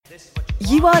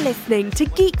You are listening to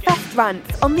Geekfest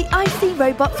Rants on the IC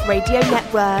Robots Radio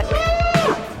Network.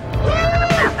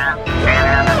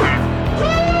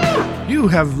 You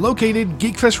have located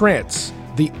Geekfest Rants,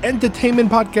 the entertainment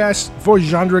podcast for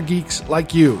genre geeks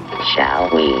like you.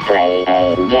 Shall we play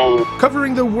a game?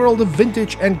 Covering the world of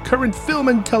vintage and current film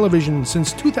and television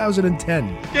since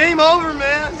 2010. Game over,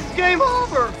 man. Game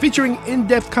over. Featuring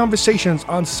in-depth conversations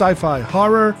on sci-fi,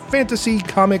 horror, fantasy,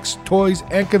 comics, toys,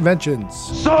 and conventions.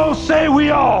 So say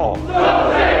we all.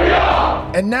 So say we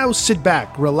all. And now sit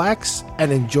back, relax,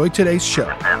 and enjoy today's show.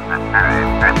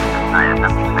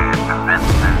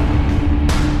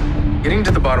 Getting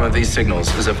to the bottom of these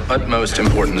signals is of utmost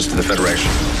importance to the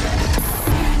Federation.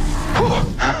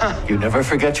 You never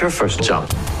forget your first jump.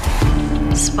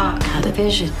 Spock had a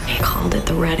vision. He called it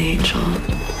the Red Angel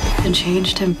and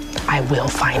changed him. I will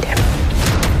find him.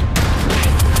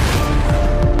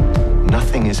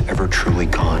 Nothing is ever truly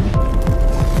gone.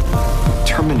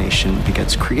 Termination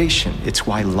begets creation. It's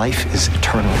why life is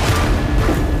eternal.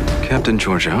 Captain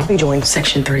Georgiou. We joined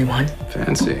Section 31.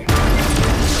 Fancy.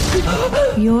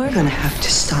 You're gonna have to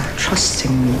start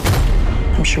trusting me.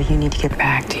 I'm sure you need to get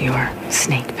back to your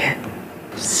snake pit.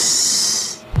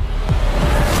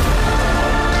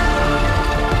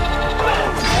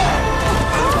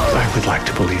 I would like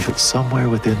to believe that somewhere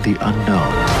within the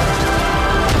unknown,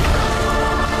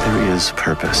 there is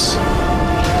purpose.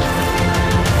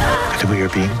 And we are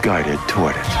being guided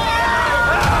toward it.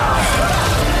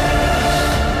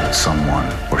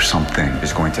 Someone or something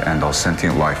is going to end all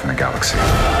sentient life in the galaxy.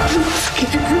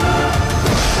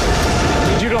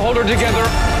 Need you to hold her together.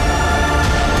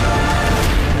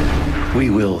 We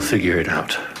will figure it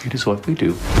out. It is what we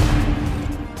do.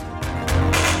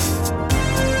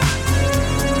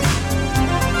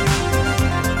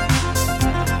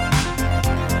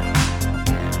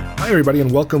 Hi everybody,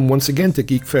 and welcome once again to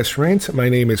Geekfest Rant. My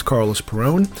name is Carlos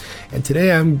Perone, and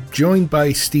today I'm joined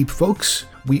by Steve Folks.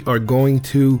 We are going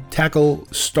to tackle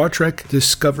Star Trek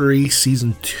Discovery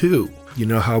Season 2. You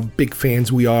know how big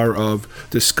fans we are of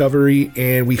Discovery,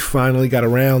 and we finally got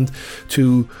around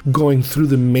to going through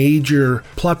the major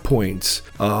plot points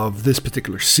of this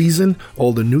particular season,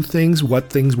 all the new things, what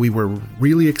things we were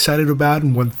really excited about,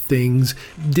 and what things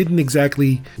didn't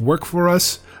exactly work for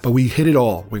us. But we hit it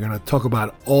all. We're going to talk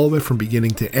about all of it from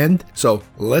beginning to end. So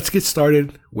let's get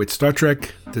started with Star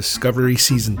Trek Discovery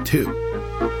Season 2.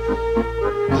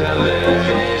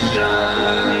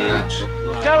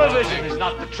 Television is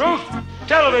not the truth.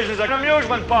 Television is an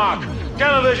amusement park.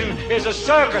 Television is a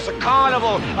circus, a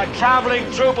carnival, a traveling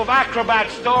troupe of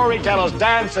acrobats, storytellers,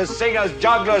 dancers, singers,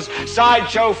 jugglers,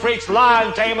 sideshow freaks,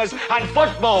 lion tamers, and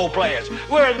football players.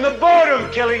 We're in the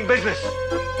boredom-killing business.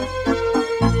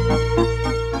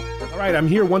 All right, I'm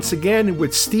here once again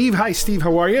with Steve. Hi, Steve.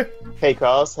 How are you? Hey,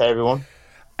 Carlos. Hey, everyone.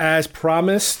 As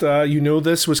promised, you know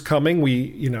this was coming.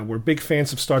 We're big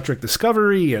fans of Star Trek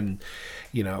Discovery, and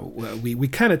we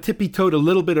kind of tippy-toed a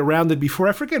little bit around it before.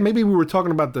 I forget, maybe we were talking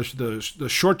about the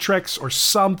short treks or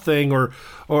something,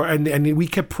 and we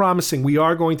kept promising we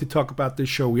are going to talk about this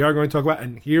show. We are going to talk about,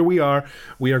 and here we are.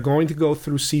 We are going to go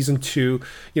through season 2.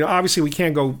 Obviously we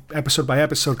can't go episode by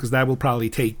episode because that will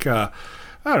probably take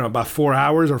about 4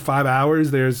 hours or 5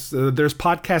 hours. There's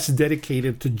podcasts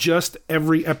dedicated to just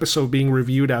every episode being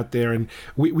reviewed out there, and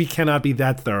we cannot be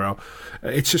that thorough.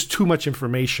 It's just too much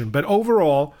information. But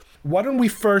overall, why don't we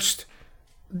first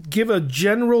give a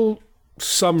general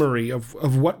summary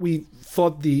of what we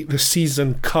thought the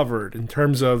season covered in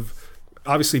terms of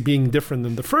obviously being different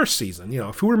than the first season.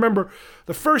 If you remember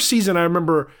the first season, I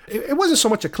remember it wasn't so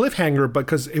much a cliffhanger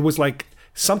because it was like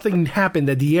something happened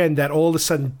at the end that all of a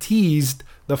sudden teased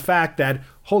the fact that,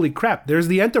 holy crap, there's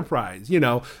the Enterprise,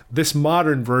 this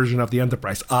modern version of the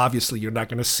Enterprise. Obviously, you're not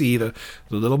going to see the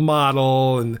little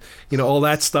model and, all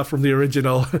that stuff from the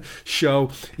original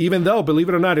show. Even though, believe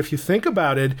it or not, if you think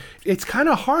about it, it's kind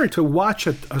of hard to watch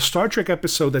a Star Trek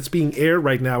episode that's being aired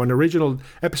right now, an original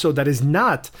episode that is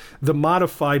not the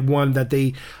modified one that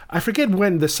I forget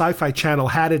when the Sci-Fi Channel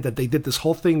had it, that they did this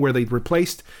whole thing where they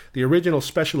replaced the original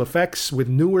special effects with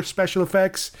newer special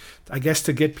effects, I guess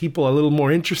to get people a little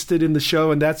more interested in the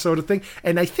show and that sort of thing.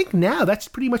 And I think now that's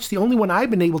pretty much the only one I've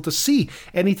been able to see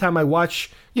anytime I watch,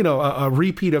 a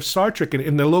repeat of Star Trek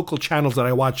in the local channels that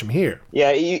I watch them here.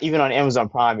 Yeah, even on Amazon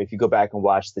Prime, if you go back and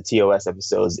watch the TOS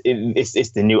episodes,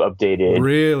 it's the new updated.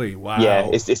 Really? Wow. Yeah,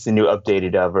 it's the new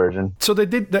updated version. So they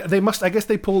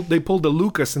pulled the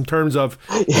Lucas in terms of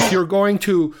if you're going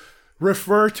to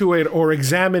refer to it or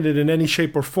examine it in any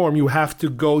shape or form, you have to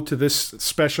go to this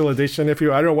special edition. I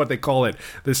don't know what they call it,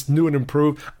 this new and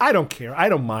improved. I don't care. I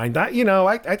don't mind.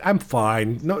 I'm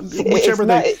fine. No, whichever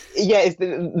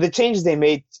the changes they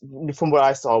made, from what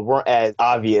I saw, weren't as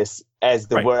obvious as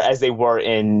they were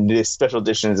in the special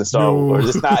editions of Star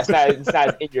Wars. It's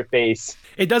not in your face.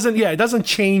 It doesn't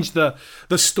change the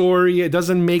story. It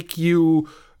doesn't make you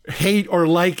hate or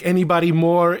like anybody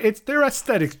more. It's their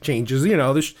aesthetic changes.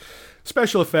 There's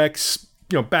special effects,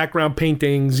 background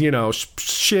paintings,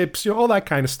 ships, all that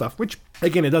kind of stuff, which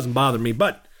again, it doesn't bother me.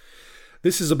 But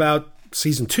this is about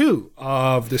season 2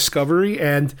 of Discovery,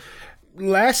 and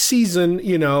last season,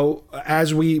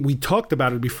 as we talked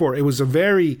about it before, it was a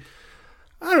very,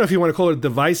 I don't know if you want to call it a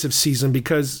divisive season,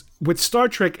 because with Star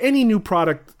Trek, any new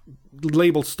product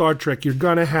labeled Star Trek, you're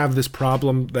going to have this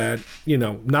problem that,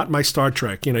 not my Star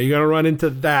Trek. You're going to run into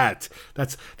that.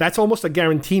 That's almost a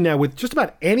guarantee now with just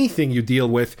about anything you deal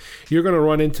with. You're going to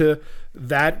run into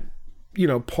that,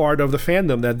 part of the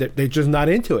fandom that they're just not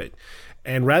into it.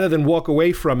 And rather than walk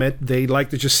away from it, they like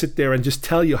to just sit there and just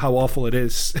tell you how awful it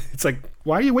is. It's like,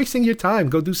 why are you wasting your time?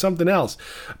 Go do something else.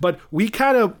 But we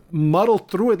kind of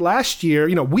muddled through it last year.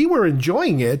 We were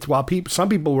enjoying it while some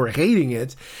people were hating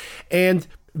it. And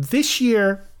this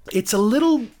year, it's a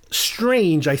little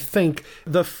strange, I think,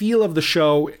 the feel of the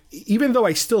show. Even though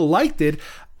I still liked it,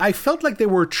 I felt like they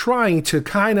were trying to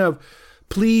kind of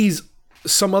please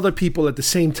some other people at the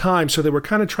same time. So they were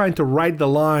kind of trying to ride the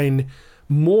line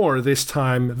more this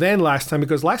time than last time,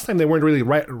 because last time they weren't really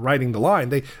riding the line.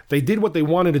 They did what they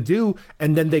wanted to do,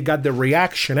 and then they got the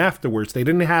reaction afterwards. They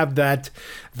didn't have that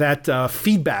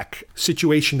feedback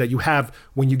situation that you have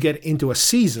when you get into a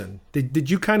season. Did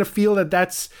you kind of feel that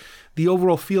that's the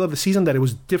overall feel of the season, that it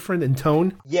was different in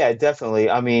tone? Yeah, definitely.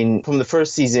 I mean, from the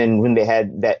first season, when they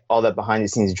had all that behind the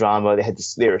scenes drama,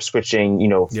 they were switching,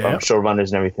 showrunners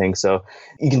and everything. So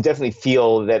you can definitely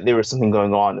feel that there was something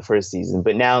going on in the first season.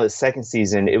 But now the second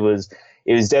season, it was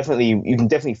definitely, you can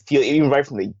definitely feel, even right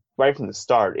from the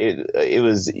start, it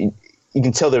was, you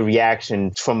can tell the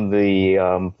reaction from the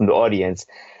audience.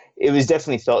 It was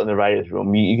definitely felt in the writers'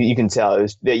 room. You can tell it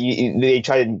was that they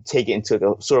tried to take it into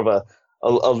a sort of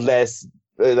a less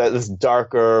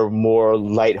darker, more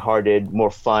lighthearted, more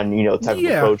fun, type of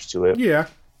approach to it.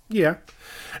 Yeah.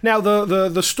 Now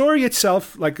the story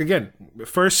itself, like again,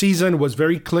 first season was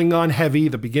very Klingon heavy.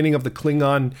 The beginning of the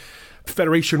Klingon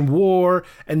Federation War,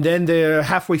 and then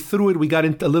halfway through it, we got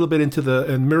a little bit into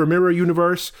the Mirror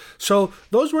universe. So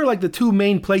those were like the two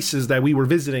main places that we were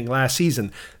visiting last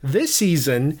season. This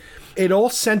season, it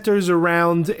all centers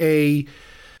around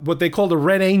what they call the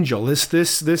Red Angel, this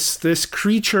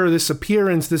creature, this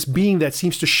appearance, this being that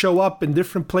seems to show up in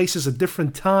different places at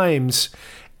different times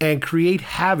and create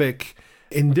havoc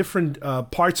in different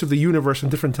parts of the universe in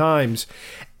different times.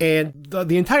 And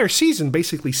the entire season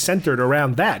basically centered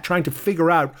around that, trying to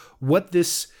figure out what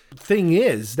this thing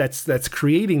is that's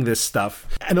creating this stuff.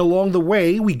 And along the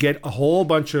way, we get a whole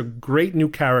bunch of great new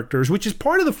characters, which is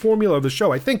part of the formula of the show.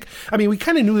 We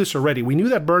kind of knew this already. We knew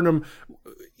that Burnham,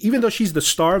 even though she's the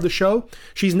star of the show,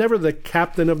 she's never the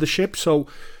captain of the ship. So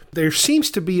there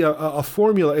seems to be a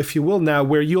formula, if you will, now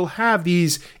where you'll have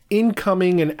these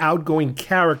incoming and outgoing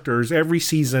characters every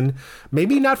season,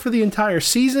 maybe not for the entire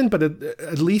season, but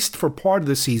at least for part of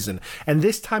the season. And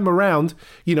this time around,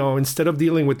 instead of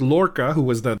dealing with Lorca, who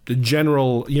was the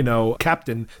general,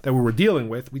 captain that we were dealing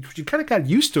with, we kind of got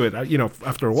used to it,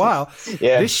 after a while.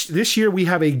 Yeah. This year we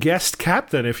have a guest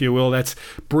captain, if you will, that's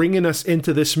bringing us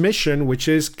into this mission, which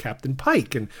is Captain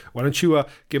Pike. And why don't you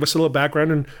give us a little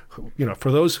background, and,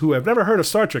 for those who have never heard of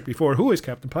Star Trek before, who is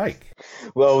Captain Pike?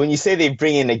 Well, when you say they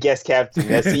bring in a guest captain,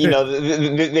 that's,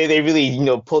 they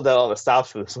really, pulled out all the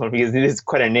stops for this one, because it is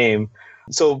quite a name.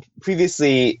 So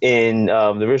previously in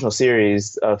the original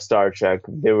series of Star Trek,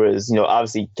 there was,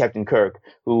 obviously Captain Kirk,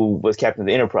 who was captain of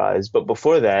the Enterprise. But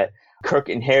before that, Kirk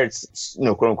inherits,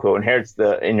 quote unquote, inherits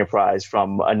the Enterprise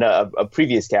from a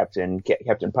previous captain,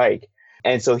 Captain Pike.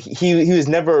 And so he was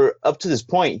never, up to this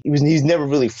point, he was never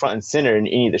really front and center in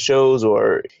any of the shows,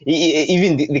 or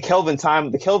even the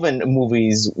Kelvin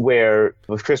movies where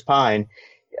with Chris Pine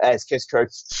as Chris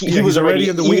Kirk, he was already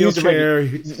in the wheelchair.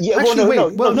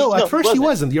 At first he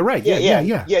wasn't. You're right. Yeah.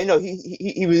 No,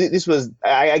 he was. This was,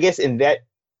 I guess, in that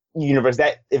universe,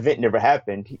 that event never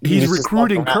happened. He's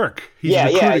recruiting Kirk. He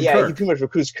pretty much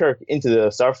recruits Kirk into the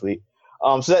Starfleet.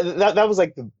 So that was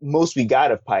like the most we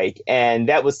got of Pike, and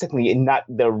that was technically not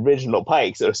the original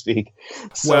Pike, so to speak.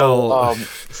 So,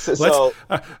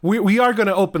 we are going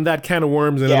to open that can of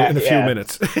worms in a few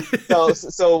minutes.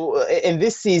 so in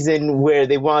this season, where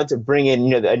they wanted to bring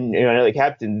in another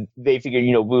captain, they figured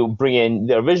we'll bring in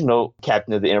the original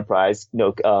captain of the Enterprise,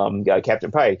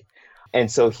 Captain Pike. And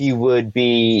so he would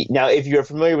be, now if you're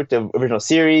familiar with the original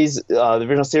series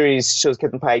shows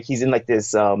Captain Pike, he's in like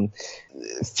this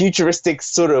futuristic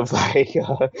sort of like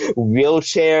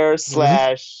wheelchair /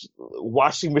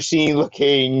 washing machine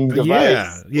looking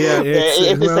device.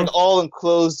 It's like all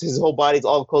enclosed, his whole body's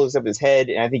all enclosed except his head,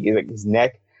 and I think like his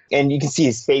neck. And you can see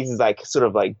his face is like sort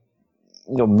of like,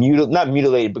 not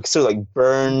mutilated, but sort of like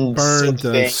burned,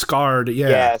 scarred.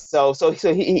 Yeah. So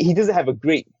he doesn't have a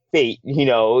great fate, he's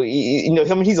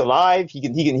alive.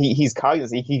 He's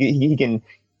cognizant. He can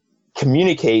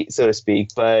communicate, so to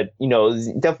speak. But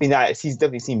definitely not. He's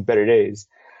definitely seen better days.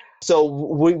 So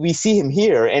we see him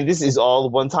here, and this is all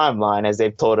one timeline, as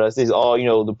they've told us. This is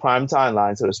all the prime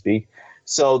timeline, so to speak.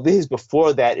 So this is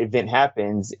before that event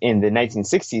happens in the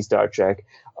 1960s Star Trek.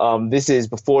 This is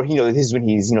before this is when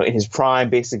he's in his prime.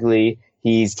 Basically,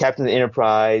 he's captain of the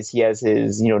Enterprise. He has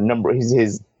his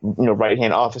his right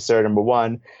hand officer, number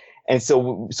one. And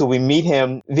so we meet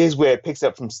him. This is where it picks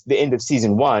up from the end of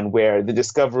season 1, where the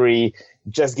Discovery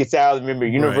just gets out of the Member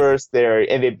universe there,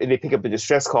 and they pick up a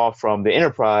distress call from the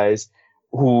Enterprise,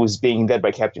 who's being led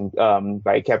by Captain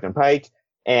Pike,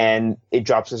 and it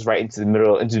drops us right into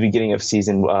the beginning of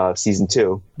season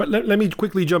 2. But let me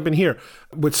quickly jump in here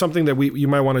with something that you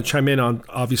might want to chime in on.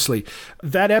 Obviously,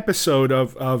 that episode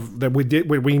of that we did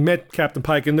where we met Captain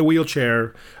Pike in the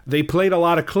wheelchair, they played a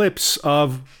lot of clips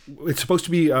of. It's supposed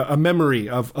to be a memory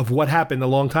of what happened a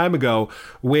long time ago,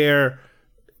 where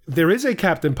there is a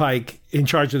Captain Pike in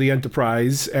charge of the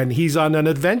Enterprise, and he's on an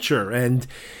adventure, and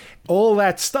all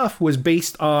that stuff was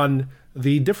based on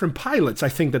the different pilots, I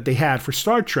think, that they had for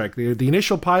Star Trek. The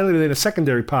initial pilot and then a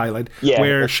secondary pilot,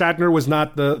 where Shatner was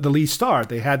not the lead star.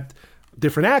 They had a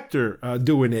different actor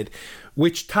doing it,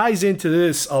 which ties into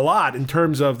this a lot in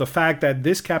terms of the fact that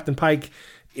this Captain Pike,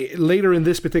 later in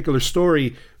this particular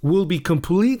story, will be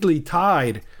completely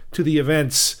tied to the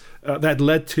events that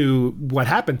led to what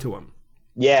happened to him.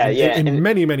 In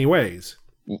many, many ways.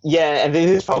 Yeah, and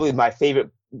this is probably my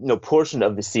favorite portion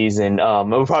of the season.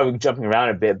 We're probably jumping around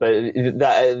a bit, but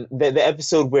the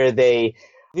episode where the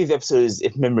episode is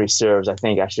If Memory Serves. I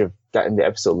think I should have gotten the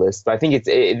episode list, but I think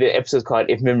the episode's called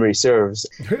If Memory Serves,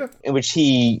 in which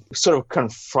he sort of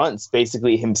confronts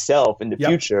basically himself in the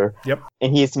future.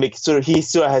 And he has to make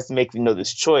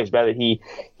this choice, whether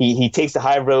he takes the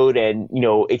high road and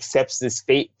accepts this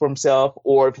fate for himself,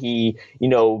 or if he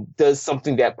does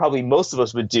something that probably most of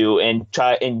us would do and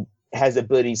try and has the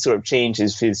ability to sort of change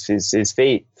his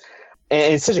fate.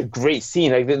 And it's such a great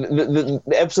scene. Like the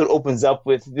episode opens up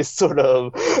with this sort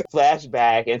of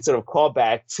flashback and sort of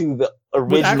callback to the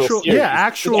original series.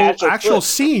 Actual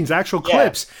scenes, actual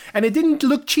clips. And it didn't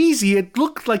look cheesy. It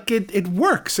looked like it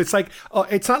works. It's like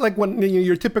it's not like when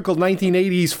your typical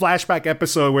 1980s flashback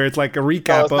episode where it's like a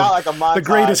recap of the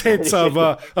greatest hits of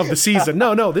the season.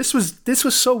 No, this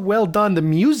was so well done. The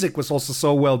music was also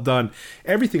so well done.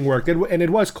 Everything worked, and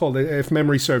it was called If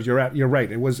Memory Serves. You're right.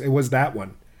 It was that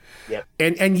one. Yep.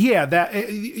 And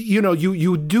that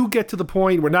you do get to the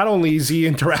point where not only is he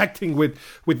interacting with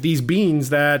these beings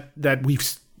that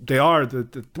they are the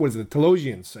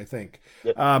Telosians, I think.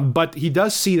 Yep. But he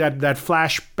does see that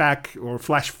flashback or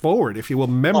flash forward, if you will,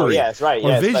 memory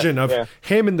or vision of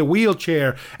him in the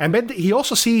wheelchair, and then he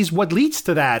also sees what leads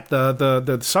to that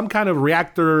the some kind of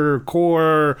reactor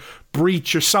core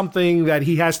breach or something that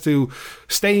he has to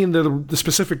stay in the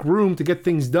specific room to get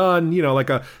things done. Like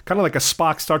a kind of like a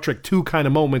Spock Star Trek 2 kind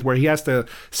of moment where he has to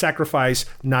sacrifice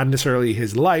not necessarily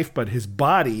his life but his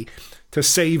body to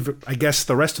save, I guess,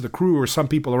 the rest of the crew or some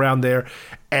people around there.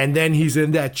 And then he's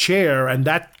in that chair, and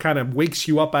that kind of wakes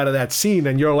you up out of that scene,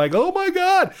 and you're like, oh my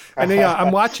God. And then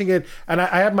I'm watching it, and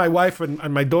I have my wife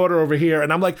and my daughter over here,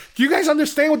 and I'm like, do you guys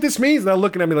understand what this means? And they're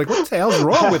looking at me like, what the hell's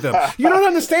wrong with him? You don't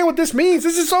understand what this means.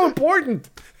 This is so important.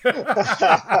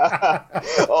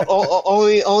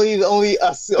 only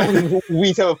us, only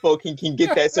we type of folk can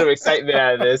get that sort of excitement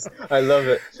out of this. I love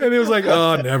it. And it was like,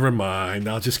 oh, never mind.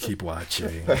 I'll just keep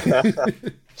watching.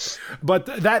 But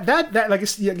that like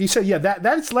you said,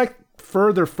 that's like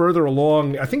further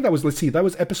along. I think that was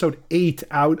episode 8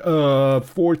 out of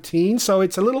 14. So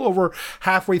it's a little over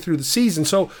halfway through the season.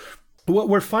 So what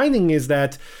we're finding is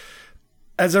that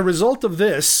as a result of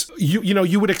this,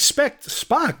 you would expect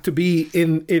Spock to be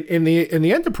in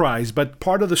the Enterprise, but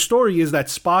part of the story is that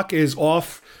Spock is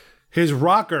off his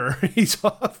rocker. He's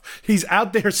off. He's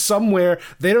out there somewhere.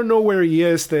 They don't know where he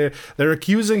is. They're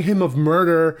accusing him of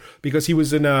murder because he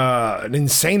was in an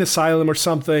insane asylum or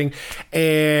something.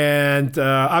 And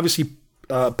obviously,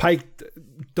 Pike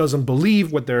doesn't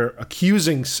believe what they're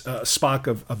accusing Spock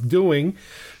of doing.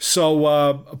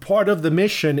 So part of the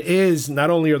mission is not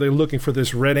only are they looking for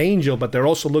this Red Angel, but they're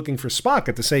also looking for Spock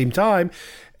at the same time.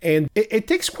 And it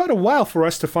takes quite a while for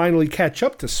us to finally catch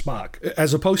up to Spock,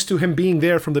 as opposed to him being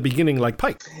there from the beginning like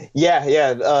Pike. Yeah.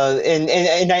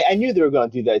 And I knew they were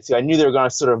going to do that too. I knew they were going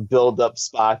to sort of build up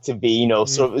Spock to be,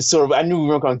 sort of. I knew we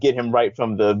weren't going to get him right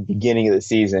from the beginning of the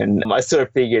season. I sort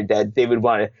of figured that they would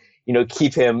want to,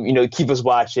 keep him, keep us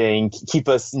watching, keep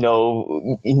us,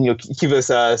 keep us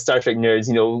Star Trek nerds,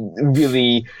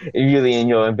 really,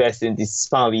 invested in these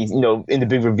finally, in the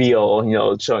big reveal,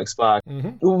 showing Spock,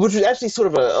 which was actually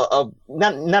sort of a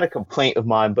not a complaint of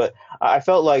mine, but I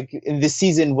felt like this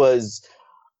season was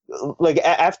like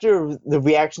after the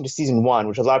reaction to season 1,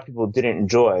 which a lot of people didn't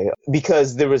enjoy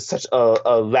because there was such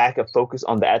a lack of focus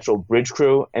on the actual bridge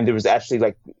crew, and there was actually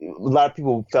like a lot of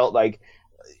people felt like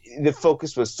the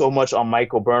focus was so much on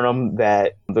Michael Burnham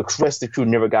that the rest of the crew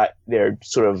never got their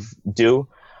sort of due.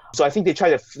 So I think they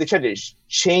tried to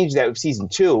change that with season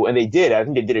 2, and they did. I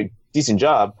think they did a decent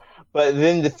job. But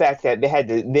then the fact that they had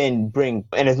to then bring,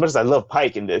 and as much as I love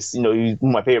Pike in this, he's one of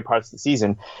my favorite parts of the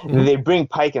season, they bring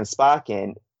Pike and Spock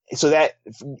in. So that,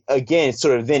 again,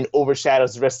 sort of then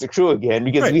overshadows the rest of the crew again,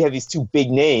 because we have these two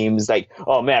big names, like,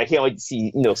 oh man, I can't wait to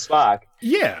see, Spock.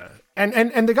 Yeah.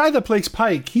 And the guy that plays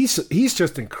Pike, he's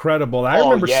just incredible. I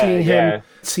remember seeing him.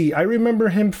 See, I remember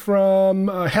him from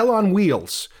Hell on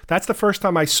Wheels. That's the first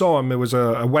time I saw him. It was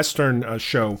a Western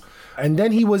show. And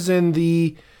then he was in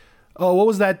the, what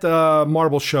was that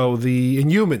Marvel show? The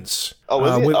Inhumans. Oh,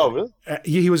 was he? Really?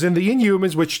 He was in the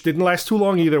Inhumans, which didn't last too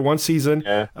long either, one season.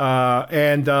 Yeah.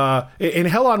 And in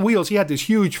Hell on Wheels, he had this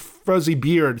huge fuzzy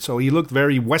beard, so he looked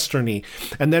very Westerny.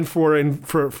 And then for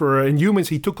Inhumans,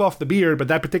 he took off the beard, but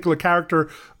that particular character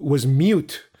was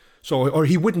mute. Or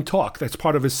he wouldn't talk. That's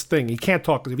part of his thing. He can't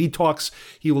talk, because if he talks,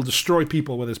 he will destroy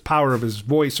people with his power of his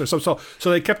voice or something. So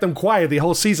they kept him quiet the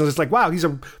whole season. It's like, wow, he's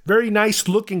a very nice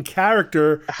looking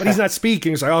character, but he's not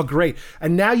speaking. It's like, oh, great.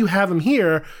 And now you have him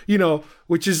here,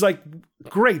 which is like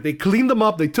great. They cleaned him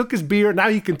up. They took his beard. Now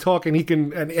he can talk, and he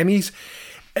can, and he's,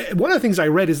 one of the things I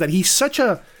read is that he's such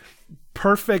a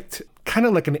perfect, kind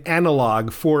of like an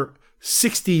analog for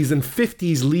 60s and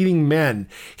 50s leading men.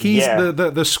 He's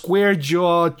the square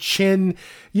jaw, chin,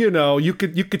 you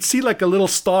could see like a little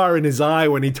star in his eye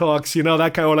when he talks,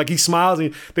 that kind of, like he smiles,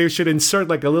 and they should insert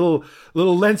like a little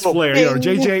lens flare,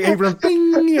 JJ Abrams,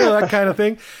 bing, that kind of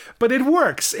thing. But it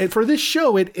works. And for this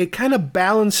show, it kind of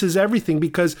balances everything,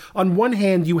 because on one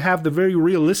hand you have the very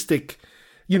realistic,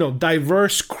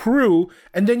 diverse crew,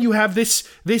 and then you have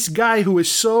this guy who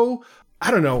is so, I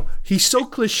don't know, he's so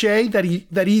cliche that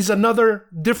he's another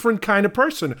different kind of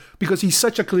person, because he's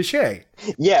such a cliche.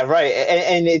 Yeah, right.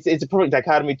 And it's a perfect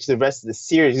dichotomy to the rest of the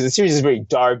series, because the series is very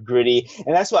dark, gritty.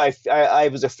 And that's why I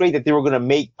was afraid that they were going to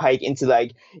make Pike into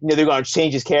like, they're going to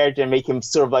change his character and make him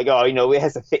sort of like, it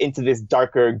has to fit into this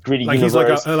darker, gritty universe.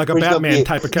 He's like a Batman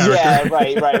type of character. Yeah,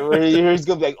 right. Where he's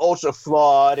going to be like ultra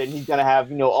flawed, and he's going to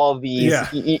have, all these,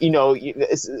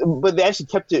 but they actually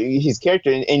kept his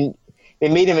character, and they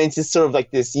made him into sort of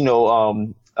like this,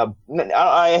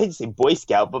 I hate to say Boy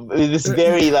Scout, but this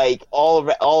very like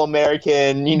all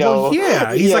American, Well,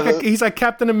 yeah, he's like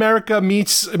Captain America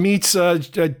meets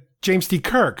James T.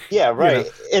 Kirk. Yeah, right.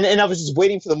 And I was just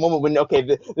waiting for the moment when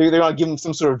they're gonna give him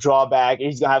some sort of drawback, and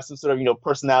he's gonna have some sort of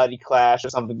personality clash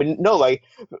or something. But no, like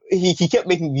he kept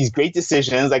making these great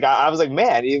decisions. Like I was like,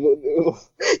 man,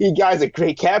 he guy's a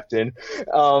great captain,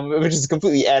 which is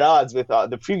completely at odds with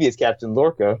the previous captain,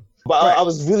 Lorca. But right. I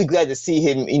was really glad to see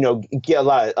him, get a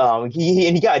lot.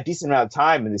 He got a decent amount of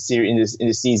time in the series, in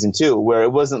the season too, where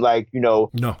it wasn't like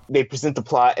they present the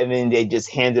plot and then they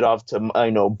just hand it off to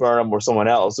Burnham or someone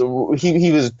else. So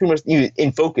he was pretty much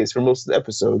in focus for most of the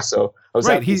episodes. So I was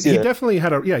happy to see that. He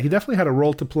definitely had a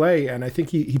role to play, and I think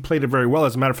he played it very well.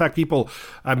 As a matter of fact,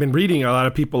 I've been reading, a lot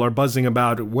of people are buzzing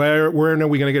about where are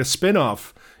we going to get a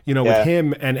spinoff? With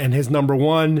him and his number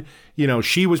one,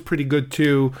 she was pretty good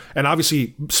too. And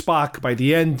obviously Spock by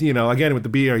the end, again with the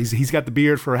beard, he's got the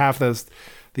beard for half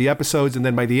the episodes, and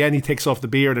then by the end he takes off the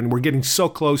beard, and we're getting so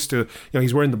close to,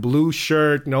 he's wearing the blue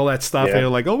shirt and all that stuff. Yeah. And you're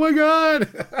like, oh my God.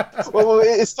 well,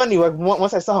 it's funny. Like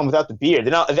once I saw him without the beard,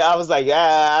 then I was like,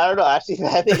 I don't know. Actually,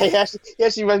 I think he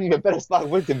actually reminds me of a better Spock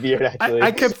with the beard. Actually,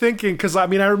 I kept thinking, because I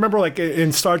remember like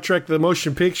in Star Trek the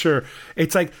motion picture,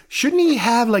 it's like, shouldn't he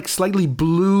have like slightly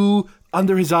blue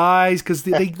under his eyes, because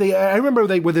they I remember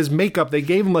with his makeup, they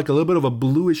gave him like a little bit of a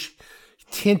bluish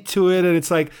tint to it, and it's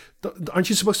like, aren't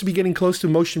you supposed to be getting close to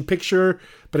motion picture?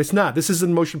 But it's not. This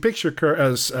isn't motion picture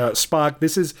Spock.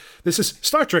 This is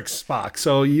Star Trek Spock.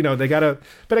 So they gotta.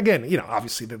 But again,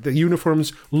 obviously the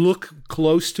uniforms look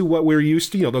close to what we're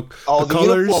used to. The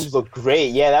colors. Uniforms look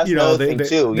great. Yeah, that's another thing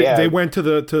too. They went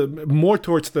to more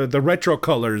towards the retro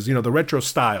colors. The retro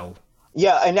style.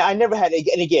 Yeah, and I never had.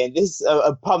 And again, this is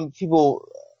a problem. People.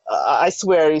 I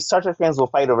swear, Star Trek fans will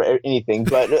fight over anything,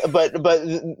 but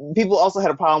people also had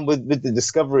a problem with the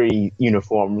Discovery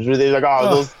uniforms. Where they're like,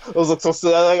 those look so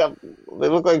they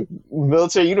look like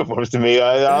military uniforms to me.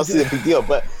 I don't see the big deal,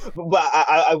 but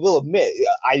I will admit,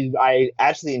 I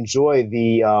actually enjoy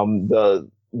the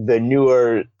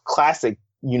newer classic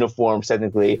uniforms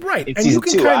technically. Right, in and you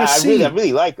can kind of see. I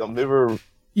really like them. They were.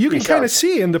 You can kind of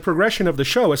see in the progression of the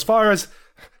show, as far as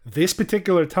this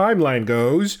particular timeline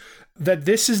goes, that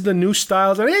this is the new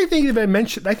styles. And I think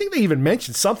they even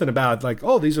mentioned something about like,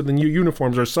 oh, these are the new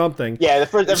uniforms or something. Yeah, the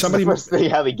first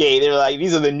thing out the gate, they were like,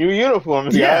 these are the new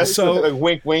uniforms. Yeah, so like,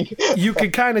 wink, wink. You can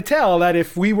kind of tell that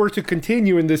if we were to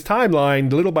continue in this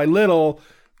timeline, little by little,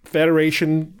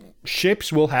 Federation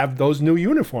ships will have those new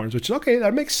uniforms, which is okay.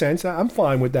 That makes sense. I'm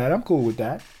fine with that. I'm cool with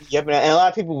that. Yep, and a lot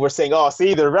of people were saying, "Oh,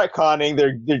 see, they're retconning.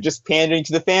 They're just pandering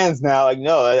to the fans now." Like,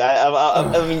 no,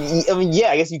 I mean, yeah,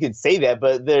 I guess you could say that,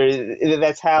 but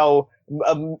that's how.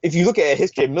 If you look at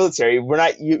history of military, we're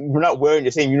not wearing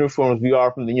the same uniforms we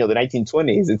are from the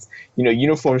 1920s. It's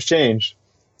uniforms change.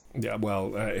 Yeah,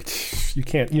 well, you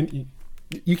can't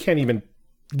even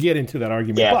get into that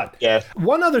argument. Yeah.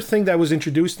 One other thing that was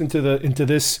introduced into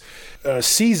this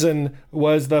season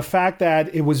was the fact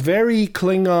that it was very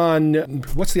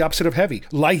Klingon. What's the opposite of heavy?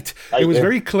 Light. It was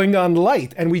very Klingon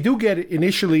light, and we do get it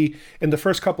initially in the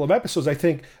first couple of episodes. I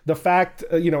think the fact,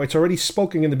 it's already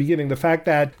spoken in the beginning. The fact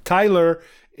that Tyler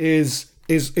is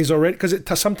already,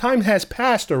 because some time has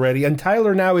passed already, and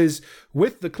Tyler now is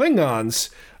with the Klingons.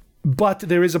 But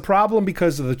there is a problem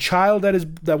because of the child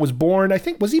that was born. I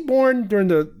think, was he born during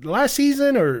the last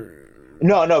season or?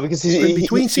 No, because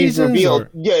between seasons. Revealed,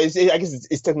 yeah, I guess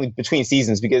it's technically between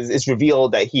seasons because it's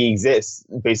revealed that he exists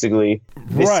basically.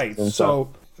 Right. Season,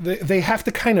 so they have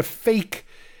to kind of fake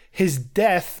his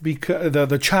death, because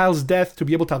the child's death, to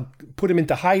be able to put him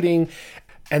into hiding,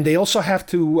 and they also have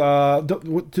to.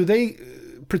 Do they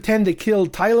pretend they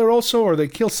killed Tyler also, or they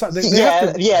kill? They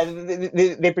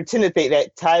pretend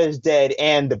that Tyler's dead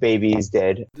and the baby is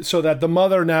dead, so that the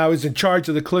mother now is in charge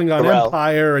of the Klingon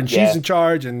Empire, and she's in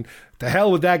charge, and to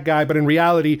hell with that guy. But in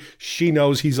reality, she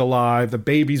knows he's alive. The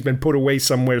baby's been put away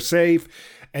somewhere safe,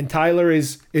 and Tyler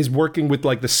is working with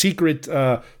like the secret.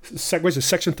 What is it,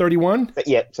 Section 31?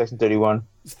 Yeah, Section 31.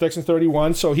 Section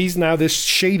 31. So he's now this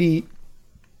shady,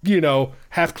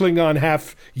 half Klingon,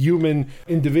 half human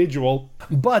individual.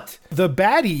 But the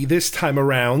baddie this time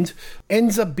around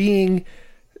ends up being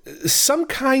some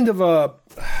kind of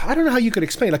I don't know how you could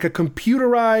explain, like a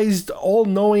computerized,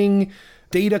 all-knowing,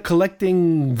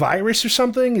 data-collecting virus or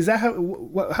something? Is that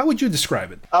how would you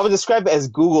describe it? I would describe it as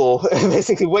Google.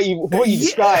 Basically, what you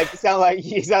described, it sounds like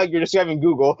you're describing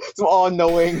Google. Some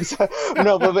all-knowing.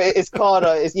 No, but it's called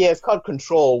it's called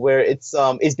Control, where it's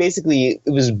basically,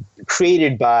 it was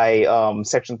created by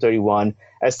Section 31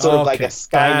 as sort of like a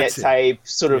Skynet type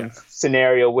sort of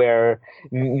scenario where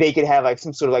they could have like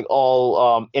some sort of like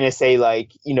all NSA like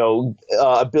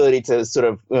ability to sort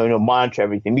of monitor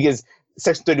everything, because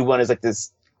Section 31 is like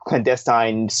this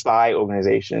clandestine spy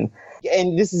organization.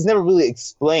 And this is never really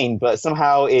explained, but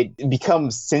somehow it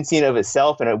becomes sentient of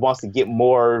itself and it wants to get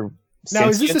more Now,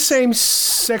 is this the same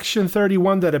Section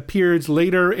 31 that appears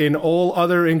later in all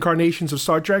other incarnations of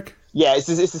Star Trek? Yeah, it's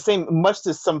the same, much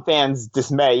to some fans'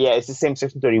 dismay. Yeah, it's the same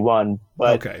Section 31.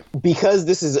 But because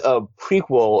this is a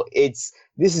prequel,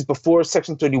 this is before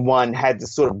Section 31 had to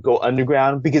sort of go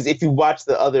underground. Because if you watch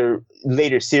the other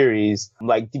later series,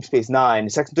 like Deep Space Nine,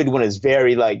 Section 31 is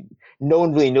very, like, no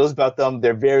one really knows about them.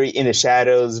 They're very in the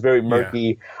shadows, very murky.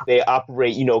 Yeah. They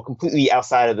operate, completely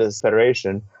outside of this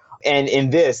Federation. And in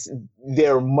this,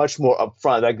 they're much more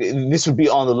upfront. Like, this would be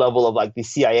on the level of like the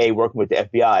CIA working with the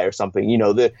FBI or something.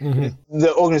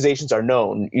 The organizations are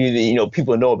known.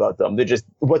 People know about them. They're just,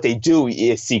 what they do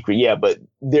is secret. Yeah, but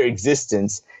their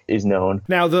existence is known.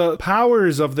 Now, the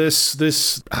powers of this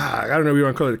I don't know what you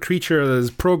want to call it, a creature, this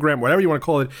program, whatever you want to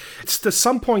call it. It's to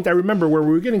some point, I remember, where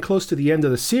we were getting close to the end of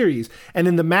the series, and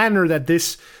in the manner that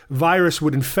this virus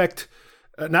would infect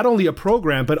not only a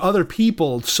program, but other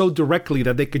people so directly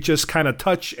that they could just kind of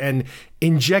touch and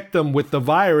inject them with the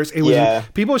virus. It was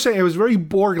people were saying it was very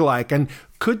Borg-like, and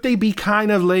could they be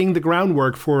kind of laying the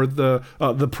groundwork for the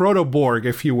proto-Borg,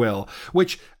 if you will?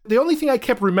 Which the only thing I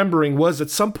kept remembering was at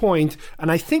some point,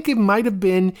 and I think it might have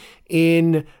been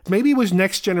in, maybe it was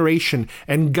Next Generation,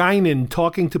 and Guinan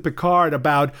talking to Picard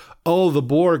about, oh, the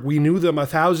Borg, we knew them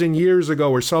 1,000 years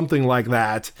ago or something like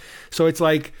that. So it's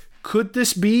like, could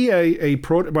this be a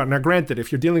proto? Well, now, granted,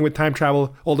 if you're dealing with time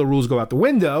travel, all the rules go out the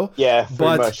window. Yeah,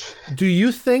 but much. Do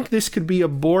you think this could be a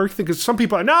Borg thing? Because some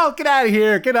people are, no, get out of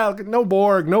here, get out, no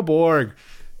Borg, no Borg.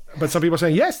 But some people are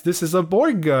saying, yes, this is a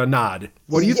Borg nod.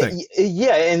 What do you think?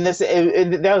 Yeah, and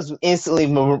that was instantly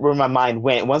where my mind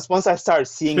went. Once I started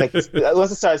seeing like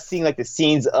the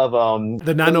scenes of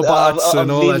the nanobots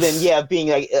and all Leland, that, being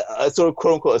like sort of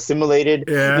quote unquote assimilated.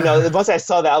 Yeah. You know, once I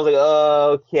saw that, I was like,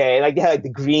 oh, okay. Like they had like the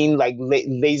green like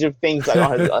laser things. Like,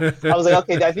 I was like,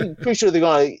 okay, I think pretty sure they're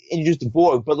gonna introduce the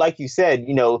Borg. But like you said,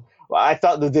 you know, I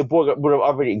thought that the Borg would have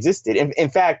already existed. In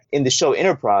fact, in the show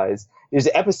Enterprise, there's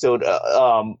an episode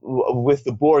with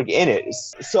the Borg in it.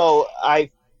 So I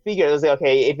figured, I was like,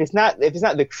 okay, if it's not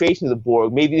the creation of the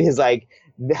Borg, maybe it's like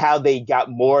how they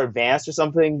got more advanced or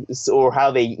something, or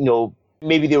how they, you know,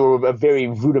 maybe they were a very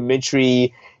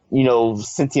rudimentary, you know,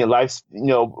 sentient life, you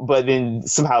know, but then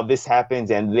somehow this happens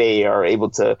and they are able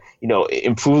to, you know,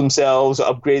 improve themselves, or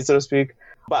upgrade, so to speak.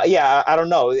 But yeah, I don't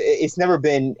know. It's never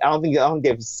been. I don't think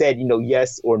they've said, you know,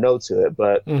 yes or no to it.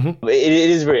 But it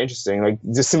is very interesting. Like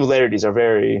the similarities are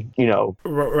very, you know.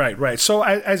 Right. So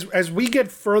as we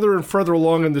get further and further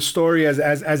along in the story,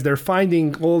 as they're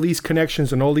finding all these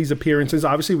connections and all these appearances,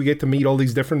 obviously we get to meet all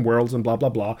these different worlds and blah blah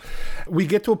blah. We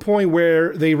get to a point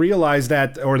where they realize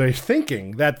that, or they're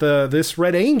thinking that this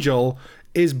Red Angel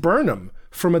is Burnham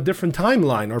from a different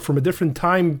timeline or from a different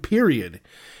time period.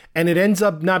 And it ends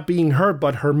up not being her,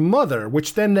 but her mother,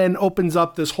 which then opens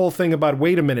up this whole thing about,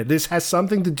 wait a minute, this has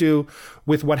something to do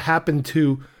with what happened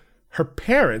to her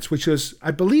parents, which was,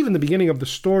 I believe in the beginning of the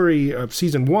story of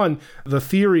season 1, the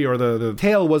theory or the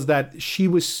tale was that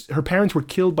her parents were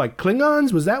killed by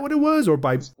Klingons. Was that what it was? Or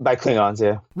by Klingons,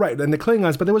 yeah. Right, and the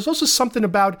Klingons. But there was also something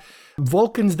about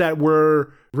Vulcans that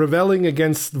were rebelling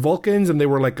against Vulcans, and they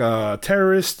were like a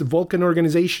terrorist Vulcan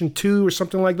organization too, or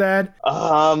something like that.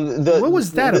 What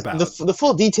was that about? The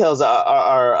full details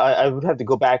are I would have to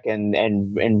go back and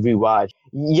rewatch.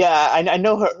 Yeah, I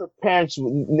know her parents.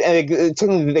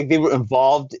 Technically, like, they were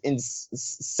involved in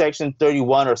Section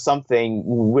 31 or something,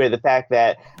 where the fact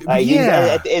that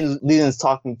at the end, Leland's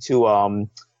talking to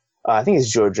I think it's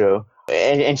Giorgio.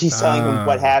 And she's telling him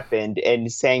what happened and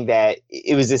saying that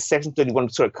it was this Section 31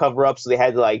 sort of cover up, so they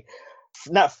had to like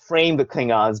not frame the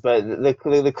Klingons, but the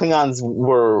Klingons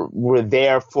were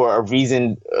there for a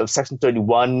reason of Section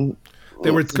 31.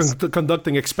 They were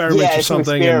conducting experiments or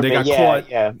something, and they got caught.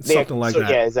 Yeah, something like that.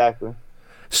 Yeah, exactly.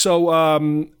 So,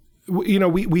 you know,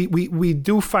 we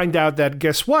do find out that,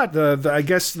 guess what? I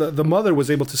guess the mother was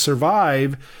able to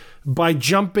survive by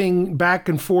jumping back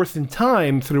and forth in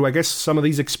time through, I guess, some of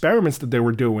these experiments that they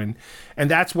were doing. And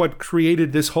that's what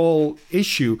created this whole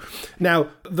issue. Now,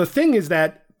 the thing is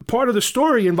that part of the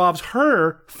story involves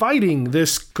her fighting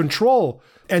this control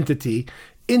entity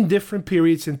in different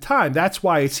periods in time. That's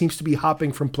why it seems to be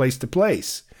hopping from place to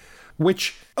place.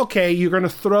 Which, okay, you're going to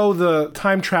throw the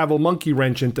time travel monkey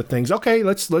wrench into things. Okay,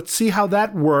 let's see how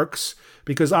that works.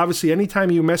 Because obviously,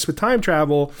 anytime you mess with time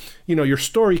travel, you know, your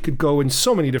story could go in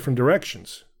so many different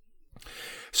directions.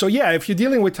 So yeah, if you're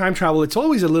dealing with time travel, it's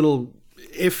always a little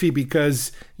iffy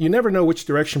because you never know which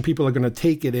direction people are going to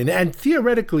take it in. And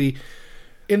theoretically,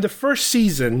 in the first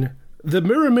season, the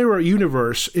Mirror Mirror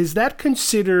universe,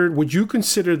 would you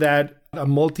consider that a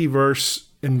multiverse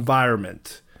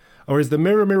environment? Or is the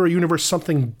Mirror Mirror universe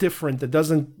something different that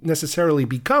doesn't necessarily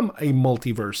become a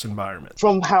multiverse environment?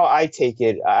 From how I take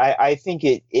it, I think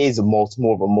it is more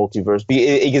of a multiverse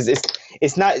because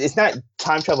it's not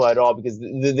time travel at all, because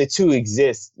the two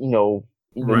exist, you know,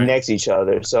 next to each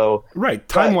other. So right,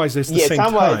 time-wise, it's the same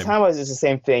time. Time-wise, it's the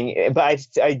same thing. But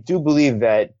I do believe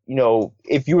that, you know,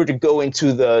 if you were to go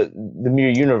into the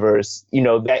Mirror universe, you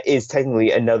know, that is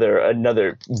technically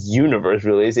another universe.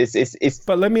 Really, it's.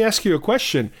 But let me ask you a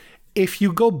question. If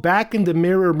you go back in the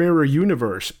Mirror Mirror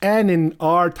universe and in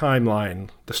our timeline,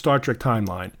 the Star Trek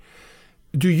timeline,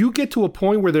 do you get to a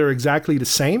point where they're exactly the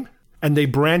same and they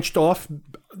branched off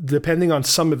depending on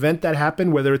some event that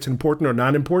happened, whether it's important or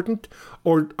not important,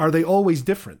 or are they always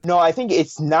different? No, I think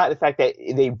it's not the fact that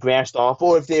they branched off,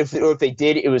 or if they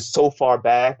did, it was so far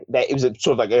back that it was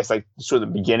sort of like, I guess, like sort of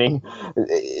the beginning,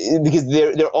 because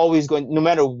they're always going, no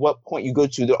matter what point you go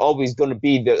to, they're always going to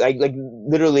be like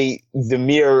literally the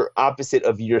mirror opposite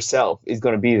of yourself is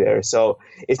going to be there. So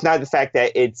it's not the fact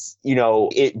that it's, you know,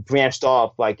 it branched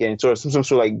off like in sort of some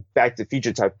sort of like Back to the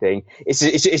Future type thing. It's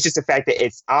just the fact that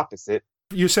it's opposite.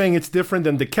 You're saying it's different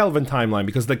than the Kelvin timeline,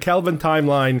 because the Kelvin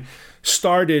timeline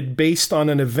started based on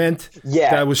an event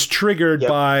that was triggered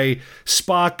by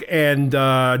Spock and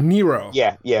Nero.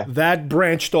 Yeah. That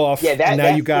branched off, and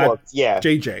now you got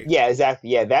JJ. Yeah, exactly.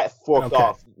 Yeah, that forked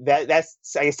off. That's,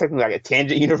 I guess, technically like a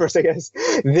tangent universe, I guess.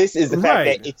 This is the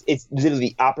fact that it's literally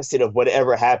the opposite of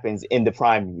whatever happens in the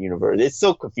Prime universe. It's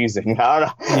so confusing. I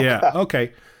don't know. Yeah,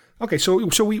 okay, so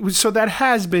that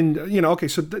has been, you know, okay,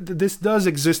 so this does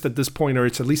exist at this point, or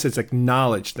at least it's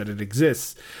acknowledged that it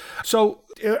exists. So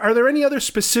are there any other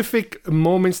specific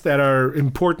moments that are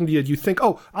important that you think,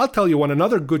 oh, I'll tell you one,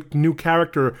 another good new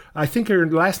character, I think her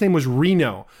last name was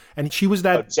Reno, and she was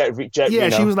that, Jet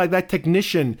Reno. She was like that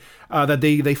technician that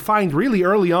they find really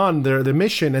early on the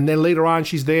mission, and then later on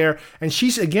she's there, and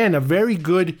she's, again, a very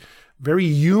good, very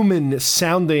human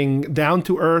sounding, down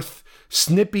to earth,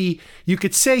 snippy. You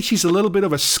could say she's a little bit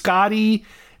of a Scotty,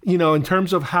 you know, in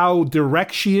terms of how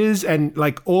direct she is, and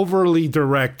like overly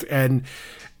direct, and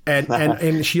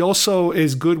she also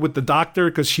is good with the Doctor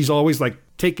because she's always like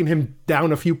taking him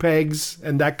down a few pegs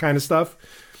and that kind of stuff.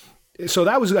 So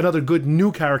that was another good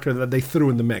new character that they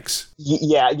threw in the mix.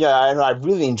 Yeah, I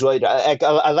really enjoyed it.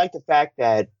 I like the fact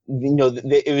that, you know,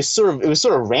 it was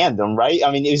sort of random, right?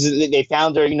 I mean, they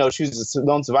found her, you know, she was a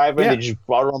lone survivor, and they just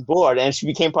brought her on board, and she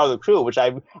became part of the crew, which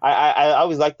I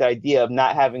always like the idea of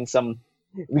not having some,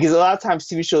 because a lot of times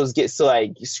TV shows get so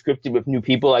like scripted with new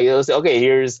people. Like they'll say, okay,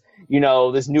 here's, you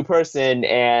know, this new person,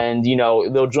 and, you know,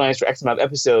 they'll join us for X amount of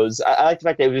episodes. I like the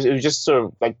fact that it was just sort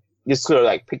of like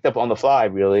picked up on the fly,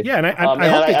 really. Yeah, and I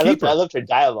hope they keep her. I loved her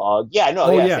dialogue. Yeah, I know.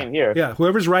 Oh, same here. Yeah,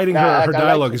 whoever's writing her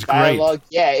dialogue is great.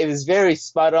 Yeah, it was very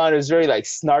spot on. It was very like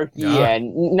snarky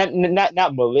and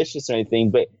not malicious or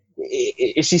anything, but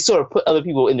she sort of put other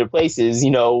people in their places,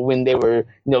 you know, when they were,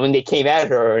 you know, when they came at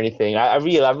her or anything. I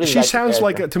really. She sounds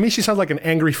like to me. She sounds like an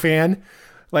angry fan.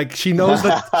 Like she knows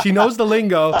the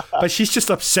lingo, but she's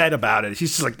just upset about it.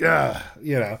 She's just like,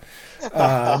 you know.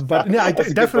 But yeah,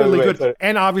 definitely good.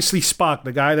 And obviously Spock,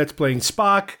 the guy that's playing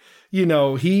Spock, you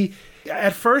know, he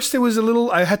at first it was a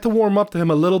little, I had to warm up to him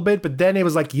a little bit, but then it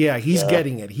was like, he's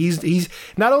getting it. He's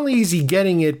not only is he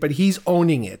getting it, but he's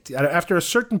owning it. After a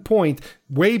certain point,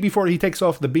 way before he takes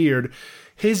off the beard,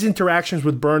 his interactions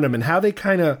with Burnham and how they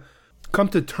kind of come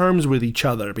to terms with each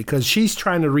other, because she's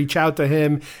trying to reach out to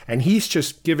him and he's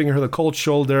just giving her the cold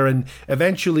shoulder, and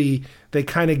eventually they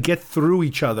kind of get through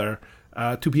each other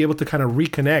to be able to kind of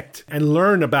reconnect and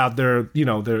learn about their, you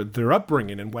know, their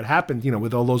upbringing and what happened, you know,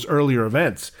 with all those earlier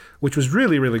events, which was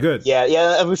really, really good.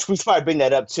 Yeah. We should probably bring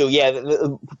that up too. Yeah,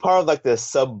 part of like the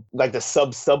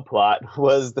subplot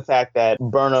was the fact that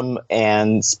Burnham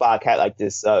and Spock had like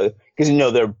this, because, you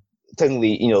know, they're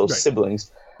technically, you know, siblings.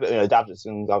 You know, adopted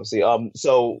siblings, obviously.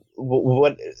 So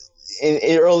what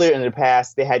earlier in the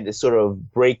past, they had this sort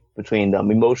of break between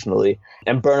them emotionally,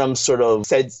 and Burnham sort of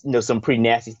said, you know, some pretty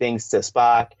nasty things to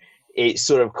Spock. It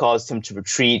sort of caused him to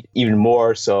retreat even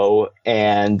more so,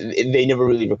 and they never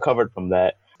really recovered from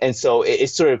that. And so it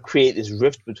sort of created this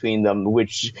rift between them,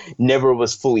 which never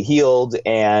was fully healed.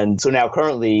 And so now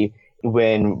currently,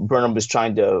 when Burnham was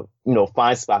trying to, you know,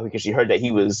 find Spock because she heard that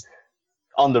he was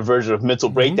on the verge of mental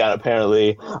breakdown,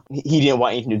 apparently, he didn't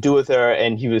want anything to do with her,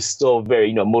 and he was still very,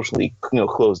 you know, emotionally, you know,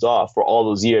 closed off for all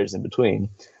those years in between,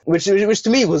 which to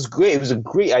me was great. It was a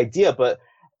great idea, but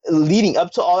leading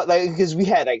up to all, like, because we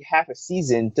had like half a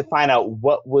season to find out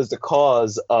what was the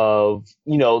cause of,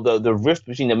 you know, the rift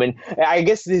between them, and I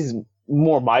guess this is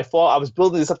more my fault. I was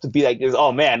building this up to be like this,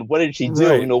 oh man, what did she do?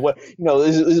 Right. You know, what, you know,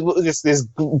 this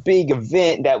big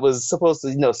event that was supposed to,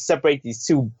 you know, separate these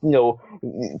two, you know,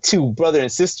 two brother and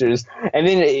sisters, and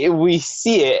then we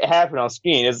see it happen on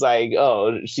screen. It's like,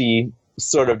 oh, she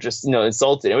sort of just, you know,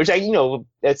 insulted him, which, you know,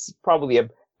 that's probably a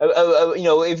you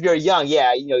know, if you're young,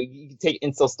 yeah, you know, you can take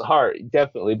insults to heart,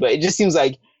 definitely, but it just seems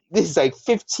like this is like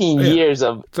 15 years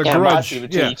of animosity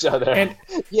between each other. And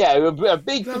a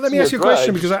big. Let me ask you a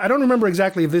question, because I don't remember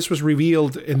exactly if this was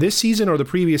revealed in this season or the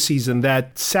previous season,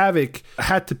 that Saavik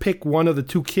had to pick one of the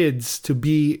two kids to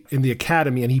be in the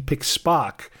academy, and he picked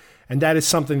Spock. And that is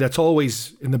something that's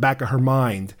always in the back of her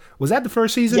mind. Was that the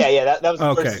first season? Yeah, that was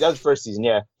the first. That was the first season.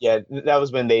 Yeah, that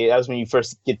was when you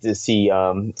first get to see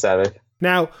Saavik.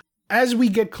 Now, as we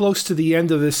get close to the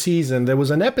end of this season, there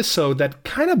was an episode that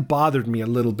kind of bothered me a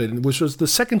little bit, which was the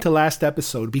second to last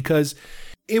episode, because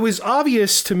it was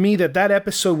obvious to me that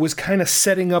episode was kind of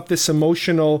setting up this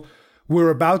emotional, we're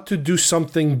about to do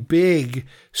something big,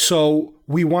 so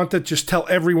we want to just tell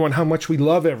everyone how much we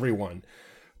love everyone.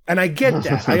 And I get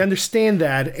that. I understand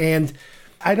that. And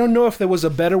I don't know if there was a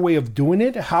better way of doing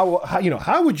it.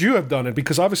 How would you have done it?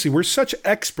 Because obviously we're such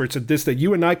experts at this that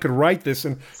you and I could write this,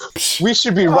 and we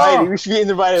should be writing. We should be in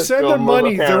the writers' send the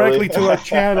money directly to our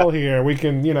channel here. We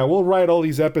can, we'll write all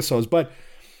these episodes. But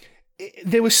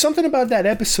there was something about that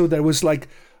episode that was like,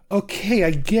 okay,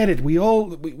 I get it. We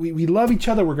love each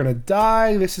other. We're gonna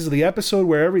die. This is the episode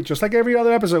where just like every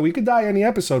other episode, we could die any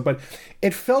episode. But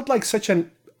it felt like such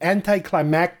an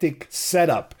anticlimactic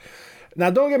setup. Now,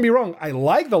 don't get me wrong, I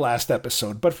like the last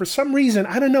episode, but for some reason,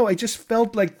 I don't know, I just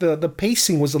felt like the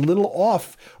pacing was a little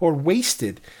off or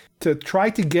wasted to try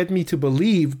to get me to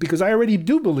believe, because I already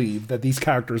do believe that these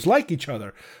characters like each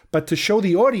other, but to show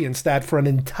the audience that for an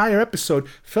entire episode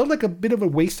felt like a bit of a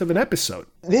waste of an episode.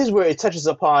 This is where it touches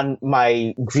upon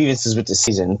my grievances with the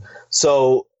season.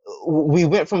 So we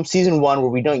went from season 1 where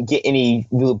we don't get any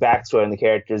real backstory on the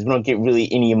characters. We don't get really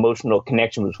any emotional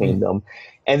connection between them.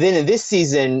 And then in this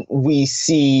season, we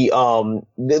see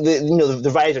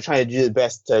the writers are trying to do their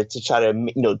best to try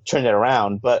to turn that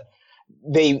around, but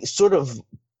they sort of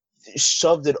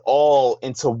shoved it all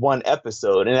into one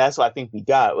episode, and that's what I think we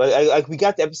got. Like we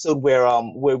got the episode where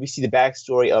we see the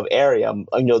backstory of Aria,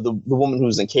 the woman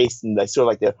who's encased in sort of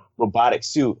like the robotic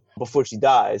suit before she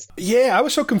dies. Yeah, I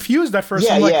was so confused at first.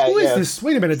 I'm like, who is this?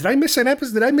 Wait a minute, did I miss an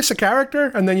episode? Did I miss a character?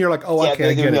 And then you're like, oh,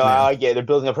 okay, I get it now. I get it. They're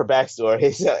building up her backstory,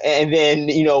 and then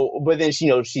but then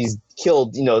she's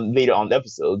killed later on the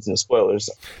episodes. Spoilers.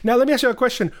 Now let me ask you a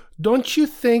question. Don't you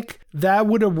think that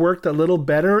would have worked a little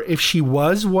better if she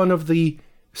was one of the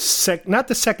not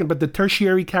the second, but the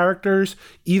tertiary characters,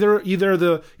 either of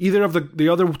the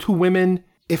other two women?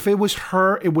 If it was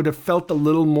her, it would have felt a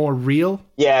little more real.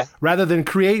 Yeah. Rather than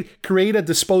create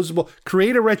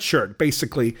a red shirt,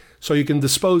 basically, so you can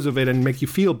dispose of it and make you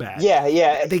feel bad.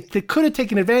 Yeah. They could have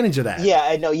taken advantage of that. Yeah,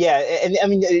 I know, yeah. And I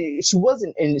mean, she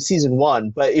wasn't in season 1,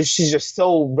 but she's just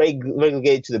so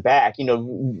relegated to the back,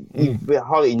 we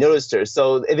hardly noticed her.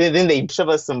 So then they shove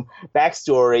us some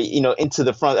backstory, into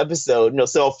the front episode,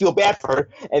 so I'll feel bad for her,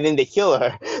 and then they kill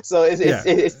her. So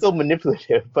it's so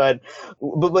manipulative. But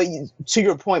to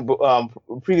your point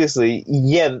previously,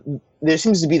 there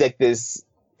seems to be like this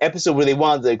episode where they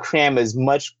wanted to cram as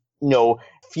much,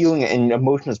 feeling and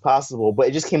emotion as possible, but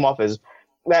it just came off as,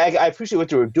 I appreciate what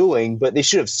they were doing, but they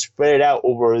should have spread it out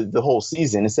over the whole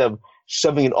season instead of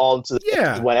shoving it all into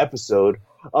one episode.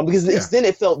 Because then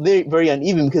it felt very, very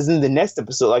uneven, because then the next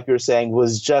episode, like you were saying,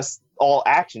 was just all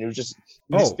action. It was just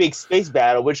this big space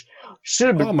battle, which should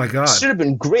have been, oh my God, should have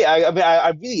been great. I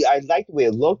liked the way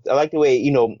it looked. I liked the way,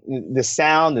 the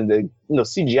sound and the,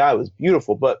 CGI was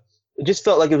beautiful, but it just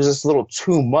felt like it was just a little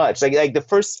too much. Like the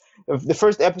first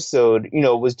episode,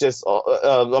 was just,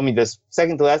 the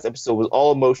second to last episode was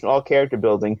all emotion, all character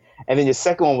building, and then the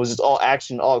second one was just all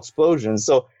action, all explosions.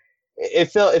 So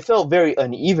it felt very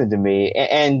uneven to me,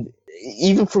 and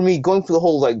even for me going through the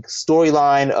whole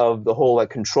storyline of the whole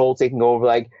Control taking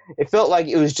over, it felt like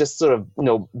it was just sort of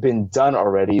been done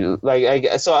already.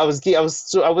 So I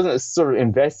wasn't sort of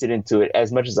invested into it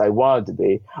as much as I wanted to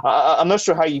be. I'm not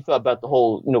sure how you felt about the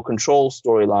whole Control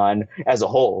storyline as a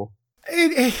whole.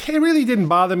 It really didn't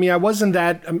bother me. I wasn't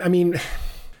that. I mean,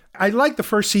 I like the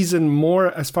first season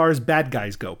more as far as bad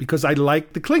guys go, because I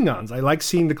like the Klingons. I like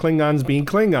seeing the Klingons being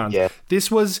Klingons. Yeah. This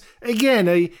was, again,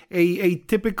 a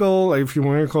typical, if you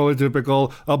want to call it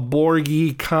typical, a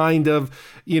Borgy kind of,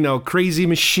 crazy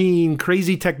machine,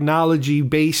 crazy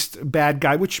technology-based bad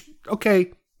guy, which,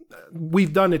 okay,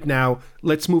 we've done it now.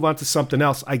 Let's move on to something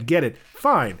else. I get it.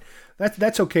 Fine.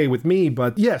 That's okay with me.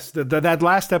 But yes, that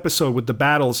last episode with the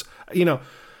battles,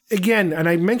 again, and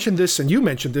I mentioned this, and you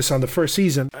mentioned this on the first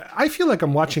season, I feel like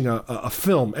I'm watching a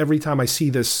film every time I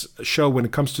see this show when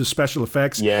it comes to special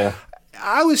effects. Yeah.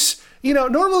 I was,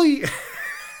 normally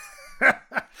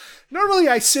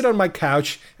I sit on my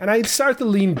couch and I start to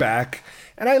lean back,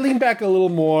 and I lean back a little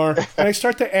more, and I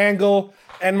start to angle,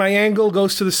 and my angle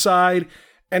goes to the side,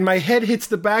 and my head hits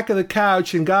the back of the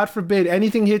couch, and God forbid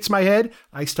anything hits my head,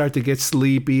 I start to get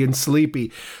sleepy.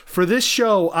 For this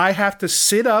show, I have to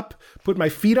sit up, put my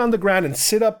feet on the ground, and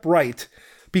sit upright,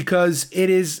 because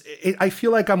I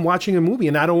feel like I'm watching a movie,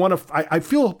 and I don't want to, I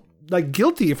feel like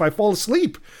guilty if I fall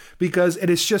asleep, because it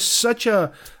is just such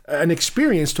an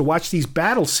experience to watch these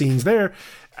battle scenes there.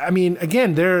 I mean,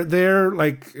 again, they're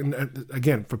like,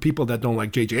 again, for people that don't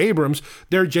like J.J. Abrams,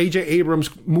 they're J.J. Abrams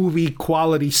movie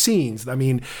quality scenes. I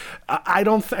mean, I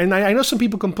don't, and I know some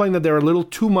people complain that they're a little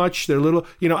too much. They're a little,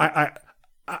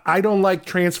 I don't like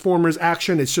Transformers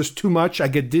action. It's just too much. I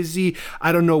get dizzy.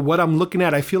 I don't know what I'm looking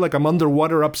at. I feel like I'm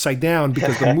underwater upside down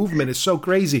because the movement is so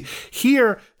crazy.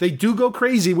 Here, they do go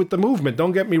crazy with the movement.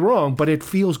 Don't get me wrong, but it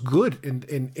feels good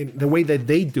in the way that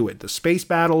they do it. The space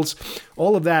battles,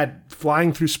 all of that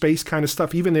flying through space kind of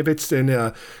stuff, even if it's in,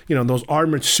 those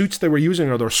armored suits they were using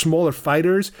or those smaller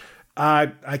fighters,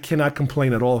 I cannot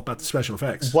complain at all about the special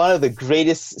effects. One of the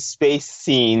greatest space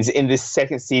scenes in this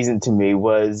second season to me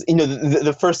was,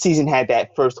 the first season had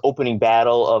that first opening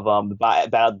battle of the Battle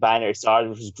of the Binary Stars,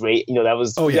 which was great.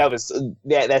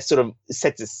 That sort of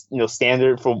set this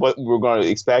standard for what we were going to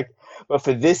expect. But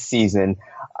for this season,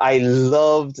 I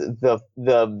loved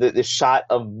the shot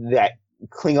of that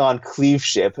Klingon cleave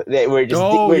ship where it just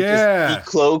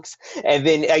decloaks, and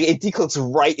then it decloaks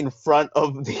right in front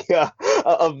of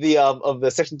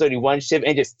the Section 31 ship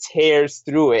and just tears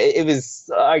through it. It was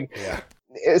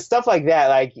stuff like that.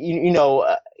 Like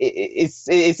it's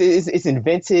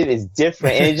inventive, it's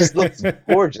different, and it just looks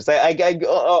gorgeous.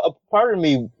 A part of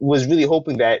me was really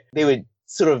hoping that they would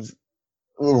sort of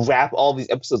wrap all these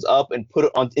episodes up and put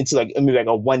it on into maybe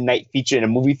a one night feature in a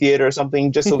movie theater or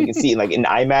something, just so we can see it in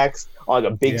IMAX on a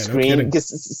big screen.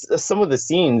 Because some of the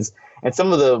scenes and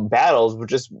some of the battles would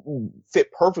just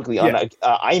fit perfectly on an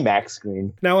IMAX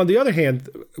screen. Now, on the other hand,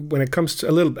 when it comes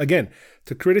to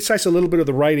to criticize a little bit of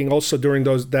the writing also during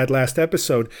that last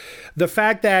episode, the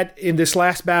fact that in this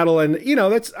last battle, and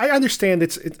I understand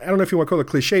it's I don't know if you want to call it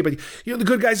cliche, but the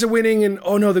good guys are winning, and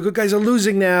oh no, the good guys are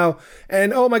losing now,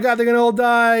 and oh my God, they're gonna all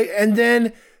die, and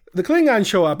then the Klingons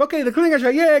show up. Okay, the Klingons show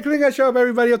up. Yeah, Klingons show up,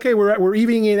 everybody. Okay, we're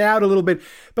evening it out a little bit.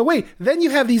 But wait, then you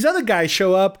have these other guys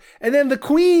show up, and then the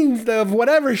queen of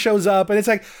whatever shows up, and it's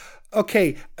like,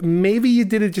 okay, maybe you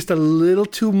did it just a little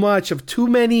too much of too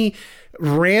many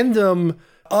random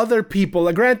other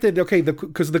people. Granted, okay,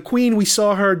 because the queen, we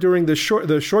saw her during the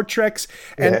short treks,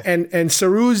 and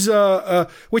Saru's,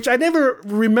 which I never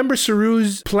remember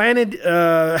Saru's planet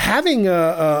having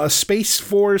a space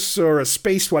force or a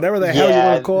space whatever the hell you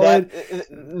want to call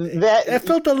it. That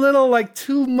felt a little like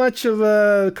too much of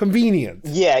a convenience.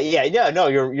 No,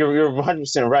 you're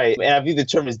 100% right, and I view the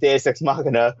term as Deus Ex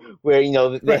Machina, where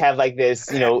they have like this,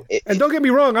 and don't get me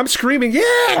wrong, I'm screaming,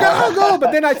 yeah, go,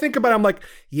 but then I think about it, I'm like,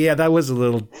 yeah, that was a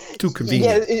little too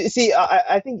convenient. Yeah, see,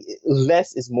 I think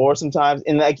less is more sometimes,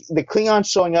 and like the Klingons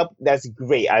showing up, that's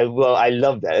great. I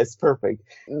love that. It's perfect.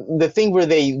 The thing where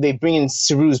they bring in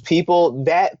Saru's people,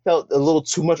 that felt a little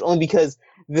too much, only because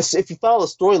if you follow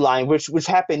the storyline, which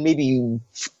happened maybe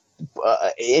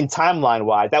in timeline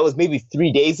wise, that was maybe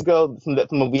 3 days ago from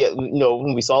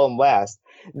when we saw them last.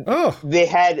 Oh, they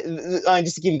had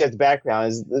just to give you guys the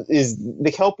background is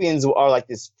the Kelpians are like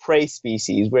this prey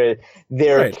species where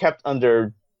they're kept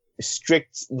under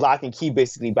strict lock and key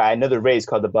basically by another race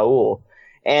called the Ba'ul,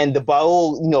 and the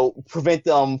Ba'ul prevent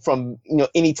them from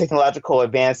any technological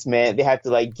advancement. They have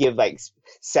to give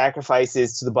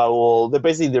sacrifices to the Ba'ul. They're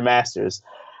basically their masters.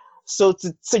 So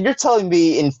you're telling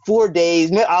me in 4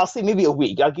 days, I'll say maybe a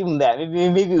week, I'll give them that.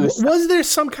 Maybe it was there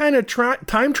some kind of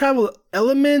time travel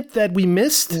element that we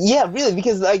missed? Yeah, really,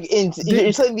 because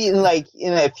you're telling me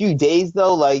in a few days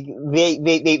though,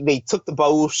 they took the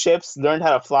Ba'ul ships, learned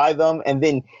how to fly them, and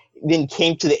then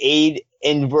came to the aid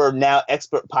and were now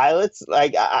expert pilots. I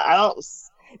don't.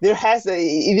 There has to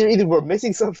either we're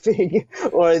missing something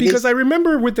or because I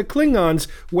remember with the Klingons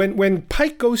when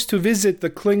Pike goes to visit the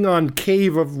Klingon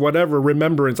cave of whatever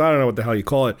remembrance, I don't know what the hell you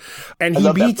call it, and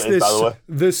he meets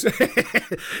this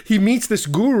he meets this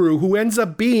guru who ends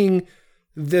up being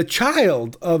the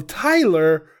child of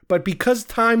Tyler. But because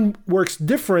time works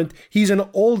different, he's an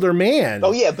older man.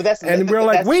 Oh yeah, but we're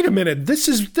like, wait a minute, this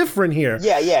is different here.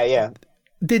 Yeah.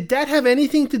 Did that have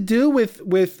anything to do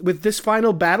with this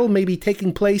final battle maybe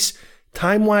taking place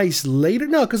time-wise later?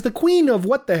 No, because the queen of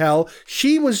what the hell,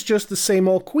 she was just the same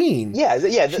old queen. Yeah.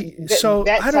 So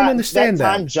I don't understand that.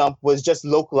 That time jump was just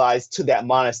localized to that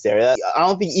monastery. I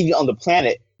don't think even on the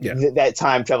planet that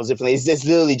time travels differently. It's just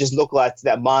literally just localized to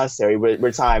that monastery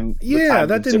where time. Yeah,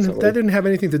 that didn't have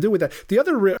anything to do with that. The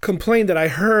other complaint that I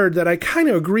heard that I kind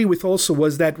of agree with also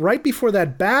was that right before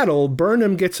that battle,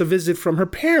 Burnham gets a visit from her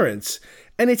parents.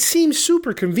 And it seems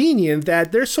super convenient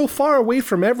that they're so far away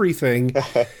from everything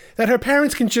that her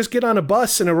parents can just get on a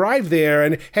bus and arrive there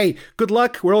and, hey, good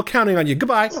luck. We're all counting on you.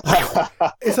 Goodbye.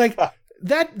 It's like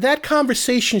that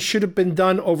conversation should have been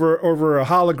done over a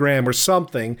hologram or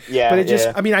something. Yeah, but it just,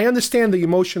 I mean, I understand the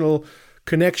emotional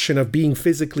connection of being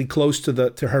physically close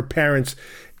to her parents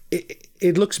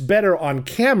it looks better on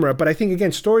camera, but I think,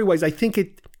 again, story-wise, I think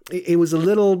it was a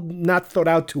little not thought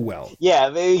out too well. Yeah,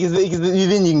 because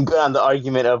then you can go on the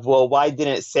argument of, well, why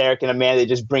didn't Sarek and Amanda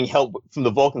just bring help from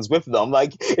the Vulcans with them?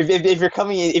 Like, if you're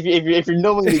coming in, if you're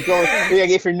knowingly going, like,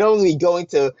 if you're knowingly going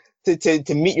to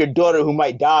meet your daughter who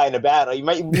might die in a battle, you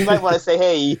might want to say,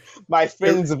 hey, my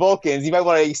friends the Vulcans, you might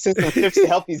want to send some ships to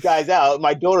help these guys out.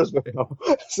 My daughter's with them.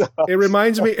 So. It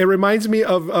reminds me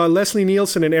of Leslie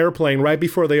Nielsen in Airplane right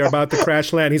before they are about to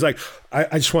crash land. He's like,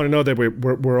 I just want to know that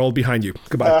we're all behind you.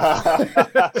 Goodbye.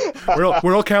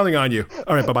 we're all counting on you.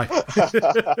 All right, bye-bye.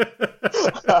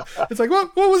 It's like,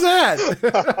 what was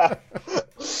that?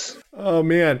 Oh,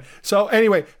 man. So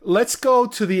anyway, let's go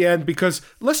to the end, because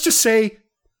let's just say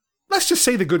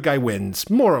the good guy wins,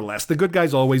 more or less. The good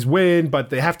guys always win, but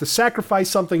they have to sacrifice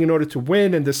something in order to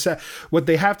win. And what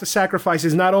they have to sacrifice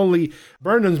is not only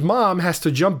Burnham's mom has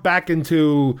to jump back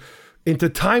into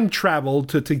time travel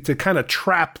to kind of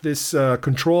trap this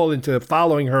control into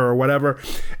following her or whatever.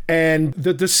 And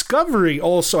the Discovery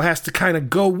also has to kind of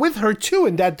go with her too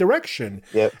in that direction.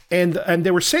 Yep. And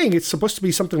they were saying it's supposed to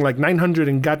be something like 900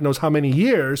 and God knows how many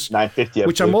years. 950.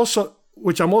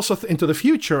 Which I'm also into the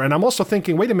future. And I'm also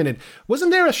thinking, wait a minute,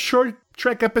 wasn't there a short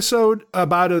Trek episode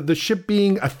about the ship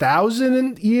being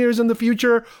 1,000 years in the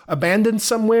future, abandoned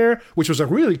somewhere, which was a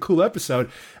really cool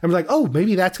episode. I was like, oh,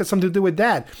 maybe that's got something to do with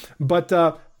that. But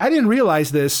I didn't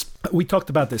realize this. We talked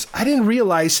about this. I didn't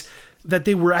realize that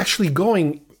they were actually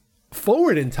going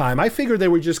forward in time. I figured they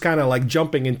were just kind of like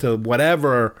jumping into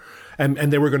whatever, and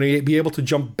they were going to be able to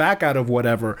jump back out of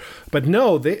whatever. But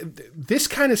no, this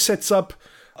kind of sets up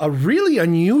a really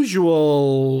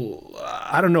unusual,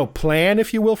 plan,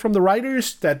 if you will, from the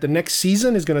writers, that the next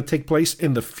season is going to take place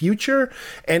in the future.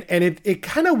 And it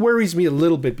kind of worries me a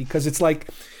little bit, because it's like,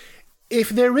 if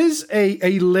there is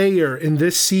a layer in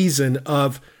this season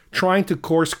of trying to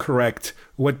course correct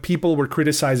what people were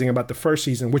criticizing about the first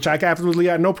season, which I absolutely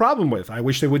had no problem with. I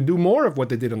wish they would do more of what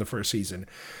they did in the first season.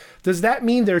 Does that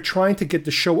mean they're trying to get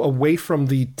the show away from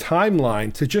the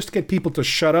timeline to just get people to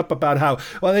shut up about how,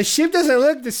 well, the ship doesn't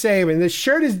look the same, and the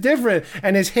shirt is different,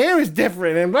 and his hair is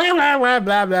different, and blah, blah, blah,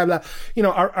 blah, blah, blah. You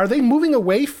know, are they moving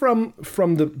away from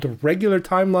the regular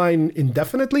timeline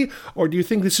indefinitely? Or do you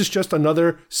think this is just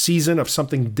another season of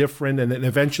something different, and then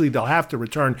eventually they'll have to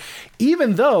return?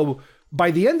 Even though by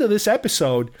the end of this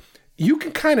episode, you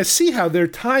can kind of see how they're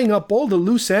tying up all the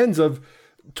loose ends of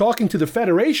talking to the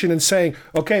Federation and saying,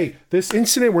 okay, this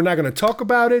incident, we're not going to talk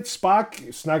about it. Spock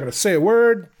is not going to say a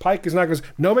word. Pike is not going to,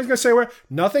 nobody's going to say a word.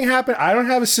 Nothing happened. I don't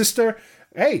have a sister.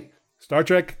 Hey, Star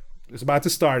Trek is about to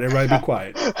start. Everybody be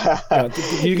quiet.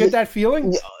 Do you get that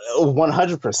feeling?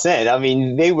 100%. I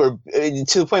mean, they were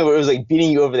to the point where it was like beating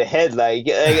you over the head. And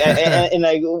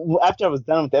like after I was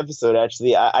done with the episode,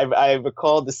 actually, I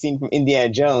recalled the scene from Indiana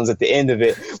Jones at the end of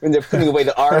it when they're putting away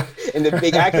the Ark and the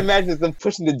big. I can imagine them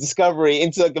pushing the Discovery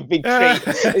into like a big crate.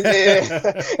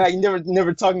 Like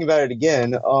never talking about it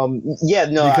again.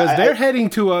 Because they're heading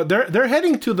to they're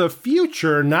heading to the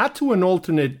future, not to an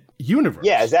alternate universe.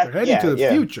 Yeah, exactly. They're heading to the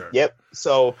future. Yep.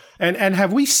 So and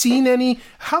have we seen any?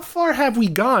 How far have we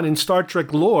gone in Star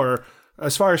Trek lore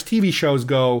as far as TV shows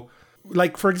go?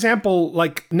 Like, for example,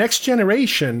 like Next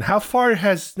Generation. How far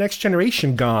has Next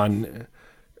Generation gone?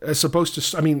 As opposed to,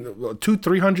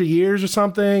 200-300 years or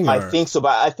something? I think so,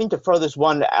 but I think the furthest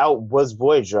one out was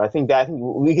Voyager.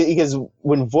 Because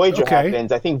when Voyager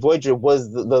happens, I think Voyager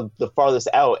was the farthest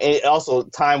out, and also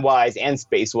time-wise and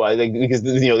space-wise, because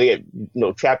they get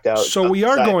trapped out. So we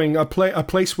are going a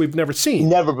place we've never seen.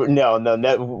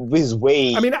 No, this is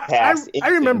way past. I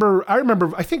remember.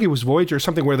 I think it was Voyager or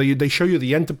something where they show you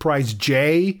the Enterprise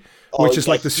J. Which is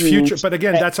like this future, but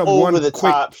again, that's a over the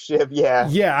top ship. Yeah,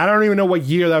 I don't even know what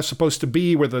year that was supposed to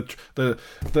be, where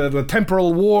the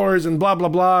temporal wars and blah blah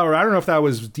blah, or I don't know if that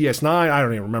was DS9. I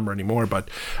don't even remember anymore. But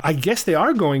I guess they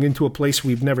are going into a place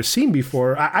we've never seen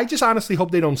before. I just honestly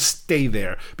hope they don't stay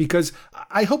there, because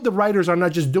I hope the writers are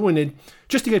not just doing it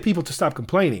just to get people to stop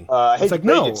complaining. I hate to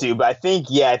break it to you, but I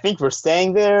think we're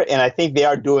staying there, and I think they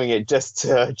are doing it just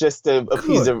to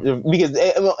appease because.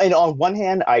 And on one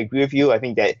hand, I agree with you. I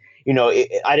think that.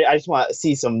 I just want to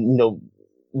see some,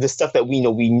 the stuff that we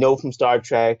know from Star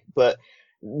Trek, but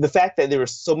the fact that there were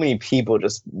so many people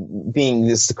just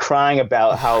crying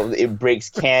about how it breaks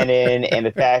canon, and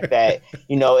the fact that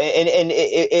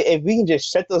if we can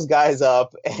just shut those guys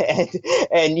up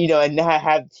and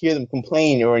not hear them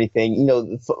complain or anything,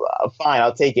 fine,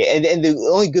 I'll take it. And the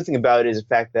only good thing about it is the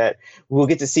fact that we'll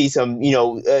get to see some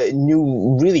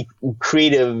new, really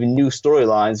creative new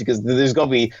storylines, because there's going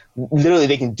to be literally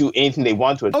they can do anything they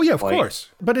want to. Of course.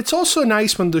 But it's also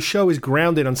nice when the show is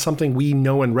grounded on something we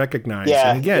know and recognize. Yeah.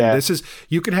 And again,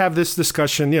 you could have this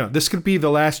discussion. This could be The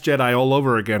Last Jedi all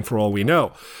over again for all we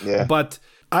know. Yeah. But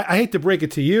I hate to break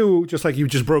it to you, just like you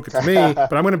just broke it to me,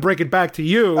 but I'm going to break it back to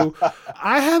you.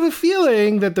 I have a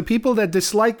feeling that the people that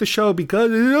dislike the show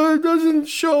because it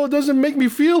doesn't make me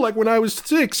feel like when I was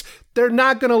 6, they're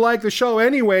not going to like the show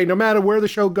anyway, no matter where the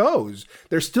show goes.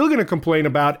 They're still going to complain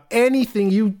about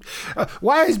anything you...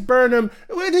 why is Burnham...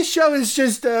 Well, this show is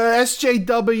just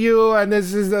SJW, and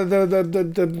this is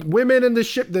the women in the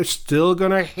ship. They're still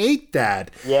going to hate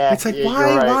that. Yeah, it's like,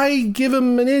 why give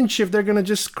them an inch if they're going to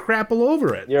just crap all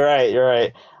over it? You're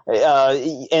right.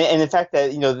 And the fact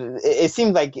that, it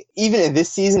seemed like even in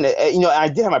this season, I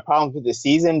did have my problems with this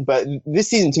season, but this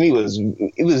season to me was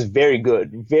very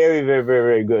good. Very, very, very,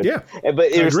 very good. Yeah.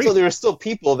 But there were still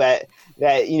people that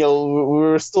we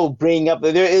were still bringing up.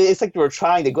 It's like they were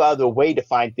trying to go out of their way to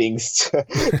find things to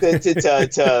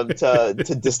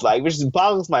dislike, which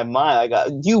boggles my mind. Like,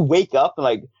 do you wake up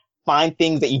and find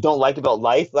things that you don't like about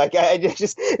life? Like, I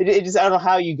don't know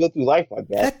how you go through life like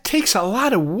that. That takes a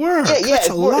lot of work. Yeah, it's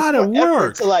a lot of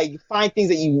work to find things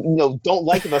that you don't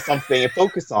like about something and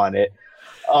focus on it.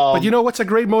 But you know what's a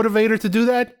great motivator to do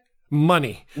that?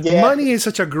 Money. Yeah. Money is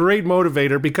such a great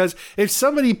motivator because if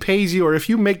somebody pays you or if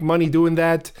you make money doing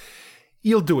that,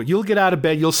 you'll do it. You'll get out of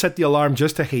bed. You'll set the alarm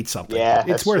just to hate something. Yeah,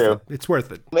 it's worth it. It's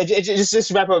worth it. Just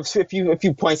to wrap up a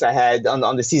few points I had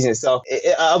on the season itself.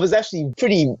 I was actually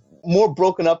pretty more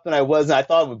broken up than I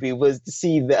thought it would be, was to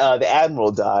see the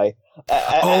Admiral die.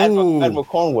 Admiral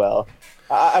Cornwell.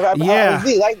 I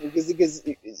really liked it because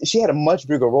she had a much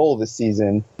bigger role this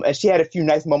season, and she had a few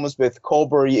nice moments with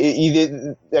Culber.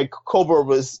 Culber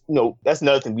was, that's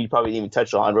another thing we probably didn't even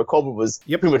touch on, where Culber was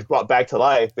pretty much brought back to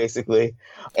life, basically.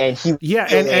 And he he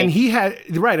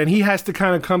has to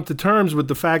kind of come to terms with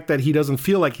the fact that he doesn't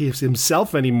feel like he's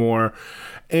himself anymore.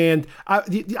 And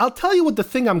I'll tell you what the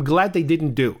thing I'm glad they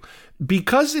didn't do.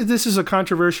 Because this is a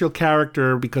controversial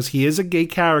character, because he is a gay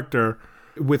character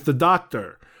with the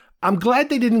Doctor, I'm glad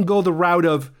they didn't go the route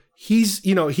of he's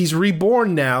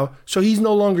reborn now, so he's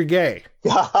no longer gay.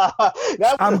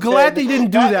 I'm glad they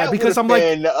didn't do that because I'm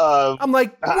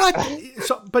like,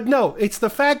 what? But no, it's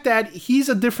the fact that he's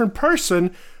a different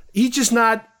person. He's just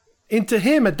not into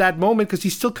him at that moment because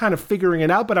he's still kind of figuring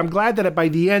it out. But I'm glad that by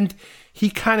the end, he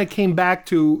kind of came back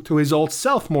to his old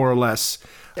self, more or less,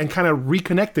 and kind of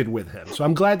reconnected with him. So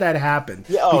I'm glad that happened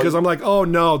because I'm like, oh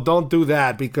no, don't do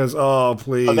that because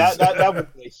please. Oh, that was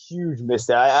a huge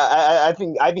mistake. I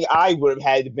think I would have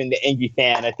had to been the angry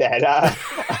fan at that.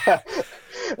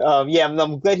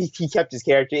 I'm glad he kept his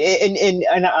character,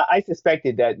 and I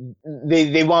suspected that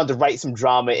they wanted to write some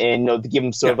drama in, to give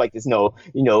him sort of like this,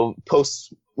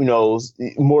 post.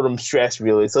 Mortem stress,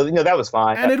 really. So, that was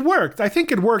fine. And it worked. I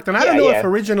think it worked. And I don't know if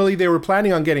originally they were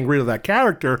planning on getting rid of that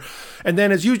character. And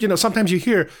then as sometimes you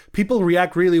hear people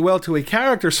react really well to a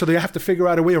character, so they have to figure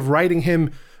out a way of writing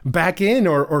him back in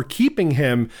or keeping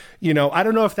him. I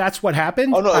don't know if that's what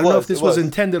happened. Oh, no, I don't know if this was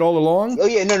intended all along. Oh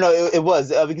yeah, no, it was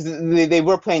because they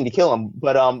were planning to kill him.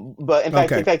 But in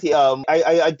fact,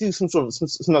 I do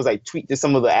sometimes I tweet to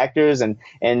some of the actors and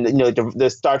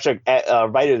the Star Trek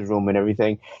writers room and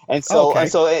everything. And so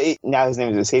now his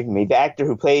name is escaping me. The actor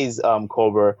who plays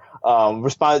Culber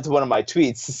responded to one of my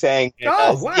tweets saying,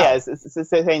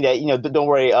 saying that don't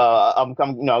worry, I'm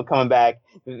coming back.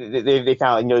 They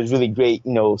found it's really great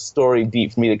story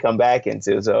beat for me to come back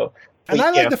into. So. And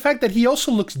I like the fact that he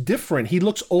also looks different. He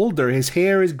looks older. His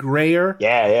hair is grayer.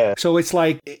 Yeah. So it's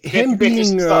like him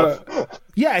being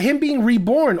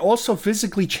reborn also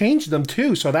physically changed them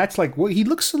too. So that's like, he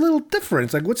looks a little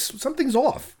different. It's like something's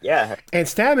off. Yeah. And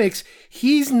Stamets,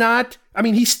 he's not. I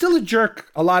mean, he's still a jerk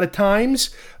a lot of times,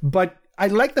 but I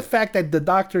like the fact that the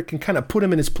Doctor can kind of put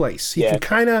him in his place. He can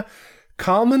kind of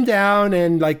calm him down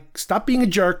and like stop being a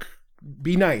jerk.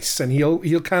 Be nice, and he'll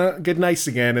kind of get nice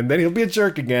again, and then he'll be a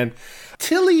jerk again.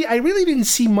 Tilly, I really didn't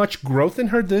see much growth in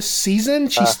her this season.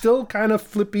 She's still kind of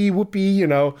flippy, whoopy,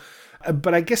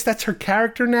 but I guess that's her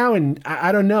character now, and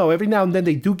I don't know. Every now and then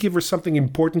they do give her something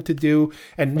important to do,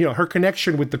 and her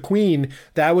connection with the Queen,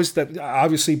 that was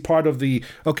obviously part of the,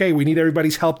 we need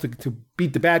everybody's help to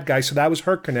beat the bad guy, so that was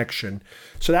her connection.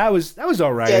 So that was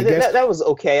all right, I guess. That was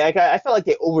okay. I felt like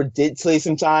they overdid Tilly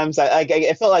sometimes.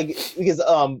 I felt like, because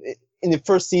in the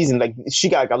first season, like, she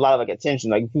got a lot of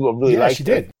attention, like people really liked her. She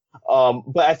did.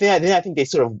 But I think they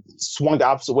sort of swung the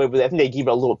opposite way. But I think they gave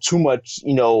her a little too much,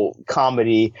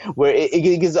 comedy. Where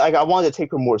because I wanted to take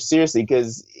her more seriously,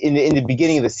 because in the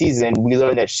beginning of the season we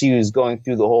learned that she was going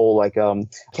through the whole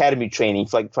academy training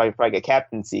for a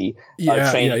captaincy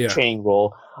training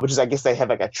role, which is, I guess, they have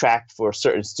a track for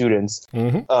certain students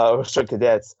or certain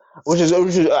cadets. which is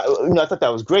I thought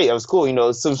that was great. That was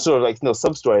cool. Some sort of like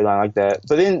sub storyline like that.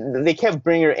 But then they kept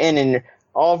bringing her in, and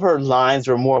all of her lines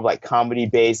were more of like comedy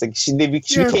based. Like she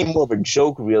became more of a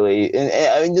joke, really. And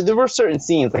I mean, there were certain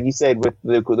scenes, like you said, with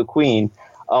the Queen,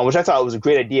 which I thought was a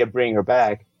great idea, bringing her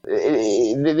back.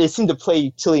 They seemed to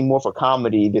play Tilly more for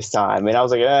comedy this time, and I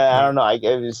was like, I don't know. I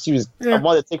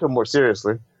wanted to take her more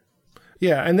seriously.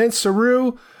 Yeah, and then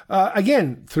Saru,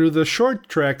 again, through the short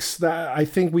treks, I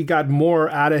think we got more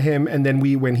out of him, and then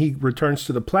when he returns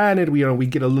to the planet, we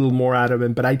get a little more out of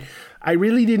him. But I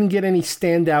really didn't get any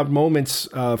standout moments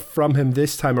from him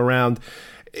this time around.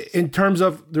 In terms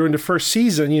of during the first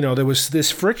season, there was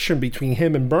this friction between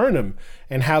him and Burnham,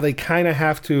 and how they kind of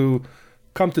have to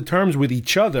come to terms with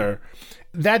each other.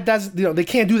 That does, they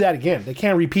can't do that again. They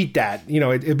can't repeat that.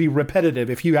 It'd be repetitive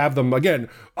if you have them again.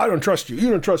 I don't trust you. You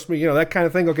don't trust me. That kind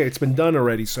of thing. Okay, it's been done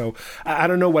already. So I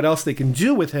don't know what else they can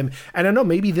do with him. And I know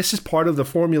maybe this is part of the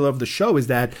formula of the show, is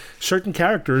that certain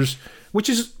characters, which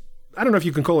is, I don't know if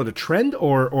you can call it a trend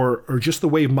or just the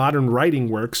way modern writing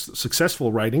works,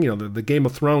 successful writing, the Game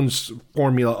of Thrones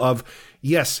formula of,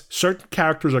 yes, certain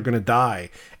characters are going to die,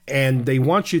 and they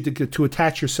want you to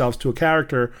attach yourselves to a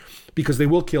character because they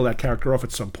will kill that character off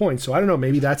at some point. So I don't know,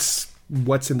 maybe that's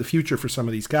what's in the future for some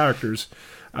of these characters,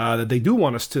 that they do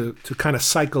want us to kind of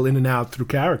cycle in and out through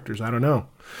characters. I don't know.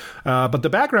 But the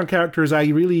background characters, I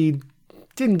really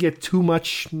didn't get too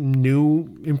much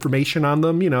new information on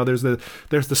them. There's the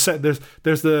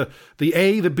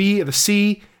A, the B, the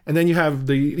C, and then you have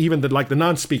the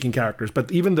non-speaking characters,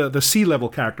 but even the C-level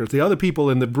characters, the other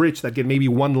people in the bridge that get maybe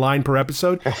one line per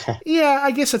episode. Yeah, I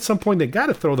guess at some point they got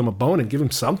to throw them a bone and give them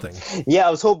something. Yeah,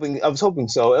 I was hoping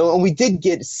so. And we did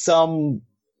get some,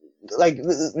 like,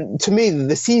 to me,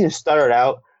 the season started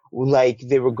out like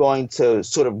they were going to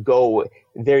sort of go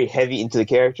very heavy into the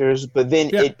characters, but then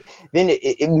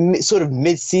it sort of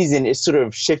mid-season it sort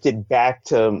of shifted back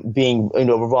to being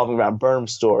revolving around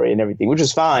Burnham's story and everything, which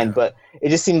was fine. But it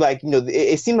just seemed like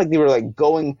it seemed like they were like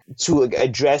going to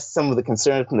address some of the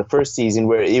concerns from the first season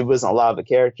where it wasn't a lot of the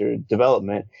character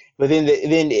development. But then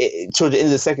toward the end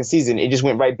of the second season, it just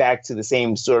went right back to the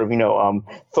same sort of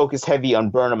focus heavy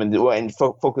on Burnham and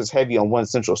focus heavy on one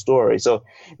central story. So,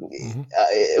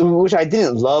 which I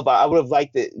didn't love. I would have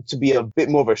liked it to be a bit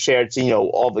more of a share to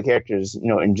all the characters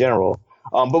in general.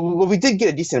 But we did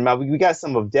get a decent amount. We got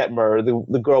some of Detmer,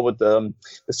 the girl with the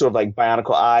sort of like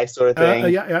bionicle eye sort of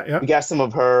thing. Yeah. We got some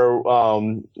of her.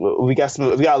 We got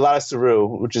a lot of Saru,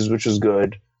 which was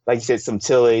good. Like you said, some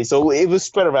Tilly. So it was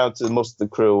spread around to most of the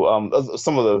crew,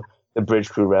 some of the bridge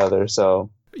crew rather. So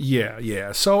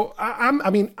yeah. So I'm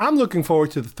looking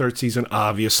forward to the third season.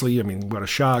 Obviously, what a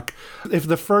shock! If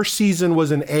the first season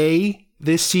was an A,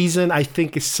 this season I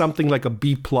think is something like a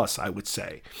B+. I would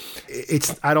say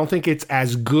I don't think it's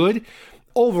as good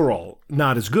overall,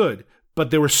 not as good, but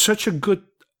there were such a good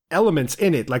elements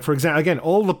in it. Like for example, again,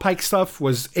 all the Pike stuff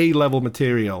was A-level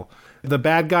material. The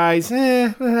bad guys,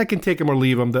 I can take them or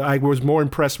leave them. I was more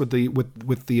impressed with the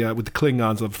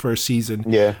Klingons of the first season.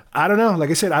 Yeah, I don't know. Like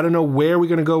I said, I don't know where we're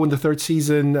going to go in the third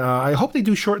season. I hope they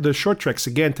do the short treks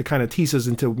again to kind of tease us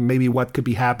into maybe what could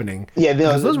be happening. Yeah, they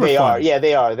are. Yeah,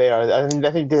 they are. I think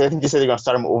they said they're going to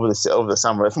start them over the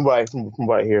summer. From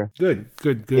what I hear. Good.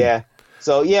 Yeah.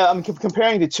 So yeah, I'm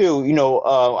comparing the two.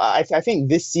 I think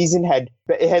this season had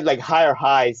like higher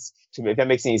highs. To me, if that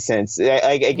makes any sense, it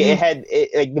had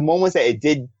like the moments that it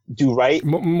did do right,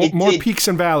 more peaks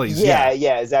and valleys. Yeah,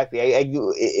 exactly.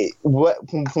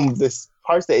 From the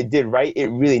parts that it did right, it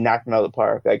really knocked them out of the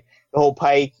park. Like the whole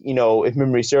Pike, if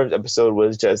memory serves, episode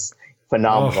was just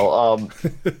phenomenal.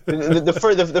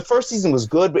 The first season was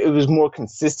good, but it was more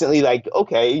consistently like it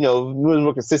was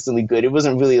more consistently good. It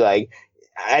wasn't really like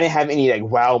I didn't have any like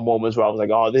wow moments where I was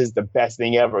like, oh, this is the best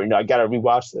thing ever. I got to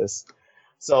rewatch this.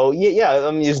 So yeah.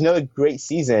 There's another great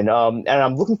season, and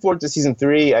I'm looking forward to season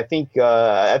 3. I think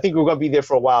we're gonna be there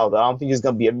for a while. Though I don't think it's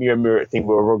gonna be a mirror thing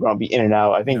where we're gonna be in and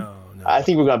out. I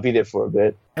think we're gonna be there for a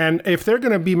bit. And if they're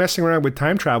gonna be messing around with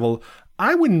time travel,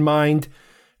 I wouldn't mind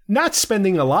not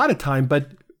spending a lot of time,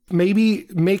 but maybe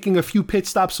making a few pit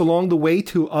stops along the way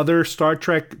to other Star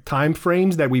Trek time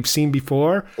frames that we've seen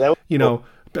before.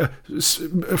 Do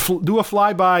a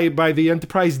flyby by the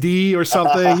Enterprise D or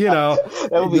something,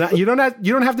 You don't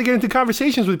have to get into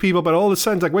conversations with people, but all of a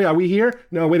sudden it's like, wait, are we here?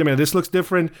 No, wait a minute, this looks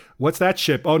different. What's that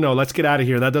ship? Oh no, let's get out of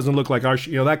here. That doesn't look like our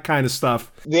that kind of stuff.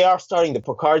 They are starting the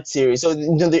Picard series, so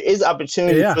there is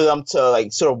opportunity for them to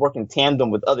like sort of work in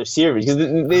tandem with other series. Because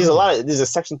there's a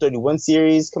Section 31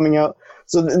 series coming out.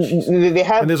 So they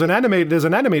have, and there's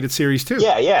an animated series too.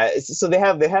 Yeah. So they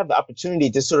have the opportunity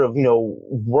to sort of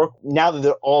work now that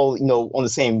they're all on the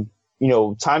same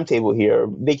timetable here,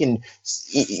 they can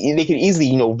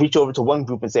easily, reach over to one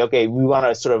group and say, okay, we want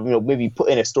to sort of, maybe put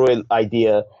in a story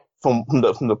idea from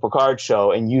the Picard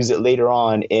show and use it later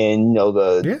on in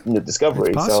the Discovery.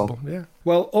 It's possible, yeah.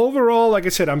 Well, overall, like I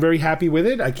said, I'm very happy with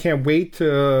it. I can't wait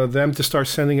them to start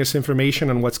sending us information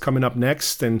on what's coming up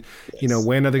next, and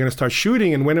when are they going to start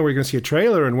shooting, and when are we going to see a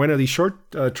trailer, and when are these short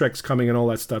treks coming, and all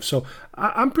that stuff. So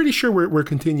I'm pretty sure we're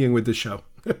continuing with the show.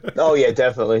 Oh yeah,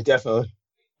 definitely.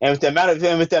 And with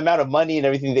the amount of money and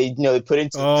everything they put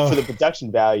into for the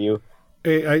production value.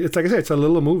 It's like I said, it's a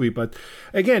little movie. But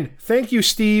again, thank you,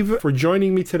 Steve, for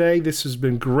joining me today. This has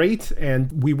been great,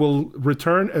 and we will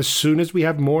return as soon as we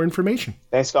have more information.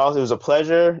 Thanks, Carlos. It was a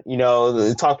pleasure.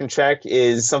 The Talking Trek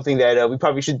is something that we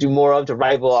probably should do more of to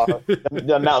rival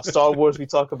the amount of Star Wars we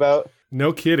talk about.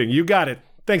 No kidding. You got it.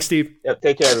 Thanks, Steve. Yep.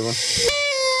 Take care, everyone.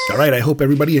 All right, I hope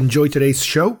everybody enjoyed today's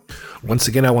show. Once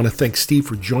again, I want to thank Steve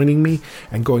for joining me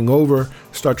and going over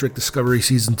Star Trek Discovery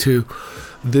Season 2.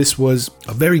 This was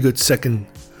a very good second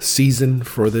season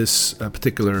for this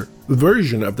particular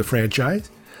version of the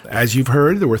franchise. As you've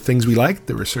heard, there were things we liked.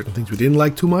 There were certain things we didn't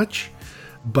like too much.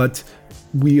 But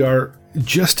we are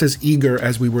just as eager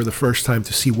as we were the first time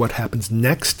to see what happens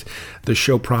next. The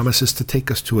show promises to take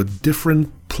us to a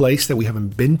different place that we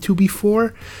haven't been to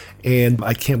before. And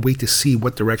I can't wait to see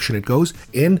what direction it goes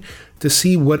and to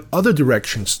see what other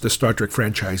directions the Star Trek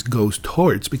franchise goes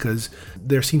towards, because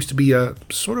there seems to be a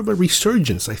sort of a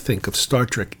resurgence, I think, of Star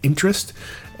Trek interest.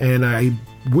 And I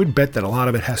would bet that a lot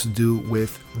of it has to do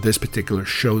with this particular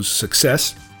show's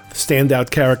success.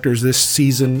 Standout characters this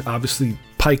season, obviously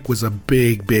Pike was a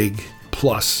big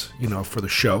plus, for the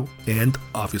show, and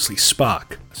obviously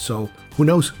Spock. So who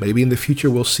knows, maybe in the future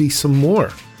we'll see some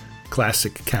more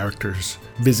classic characters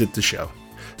visit the show.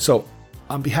 So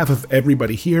on behalf of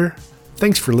everybody here,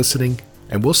 thanks for listening,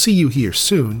 and we'll see you here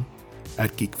soon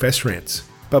at GeekFest Rants.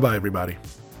 Bye-bye, everybody.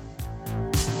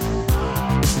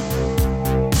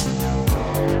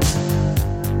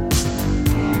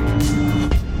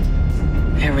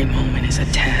 Every moment is a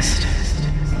test,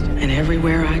 and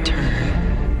everywhere I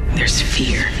turn, there's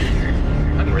fear.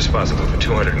 I'm responsible for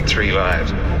 203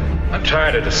 lives. I'm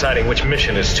tired of deciding which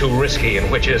mission is too risky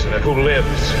and which isn't, and who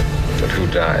lives. But who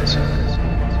dies?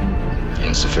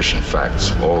 Insufficient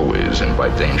facts always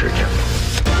invite danger,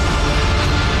 Captain.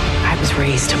 I was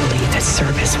raised to believe that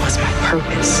service was my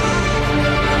purpose.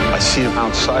 I see an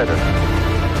outsider,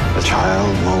 a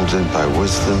child molded by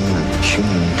wisdom and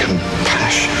human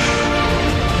compassion.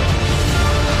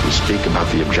 We speak about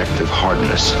the objective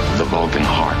hardness of the Vulcan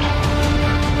heart.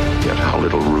 Yet how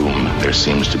little room there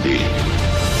seems to be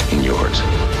in yours.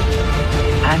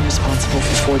 I'm responsible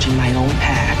for forging my own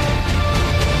path.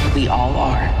 We all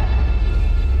are.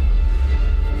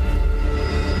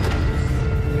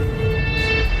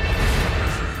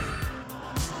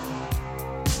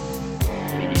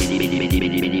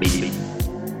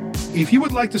 If you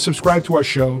would like to subscribe to our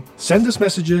show, send us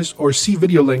messages, or see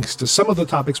video links to some of the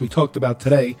topics we talked about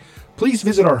today, please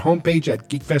visit our homepage at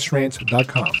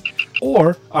geekfestrants.com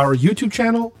or our YouTube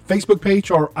channel, Facebook page,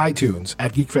 or iTunes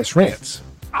at GeekFest Rants.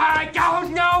 I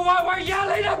don't know what we're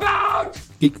yelling about!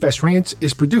 GeekFest Rants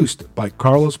is produced by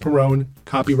Carlos Perron,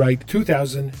 copyright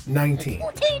 2019.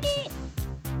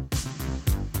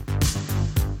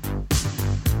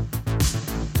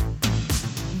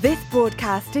 This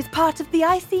broadcast is part of the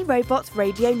IC Robots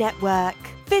Radio Network.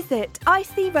 Visit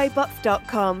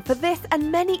icrobots.com for this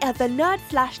and many other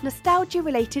nerd/nostalgia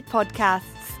related podcasts.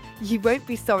 You won't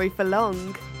be sorry for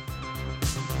long.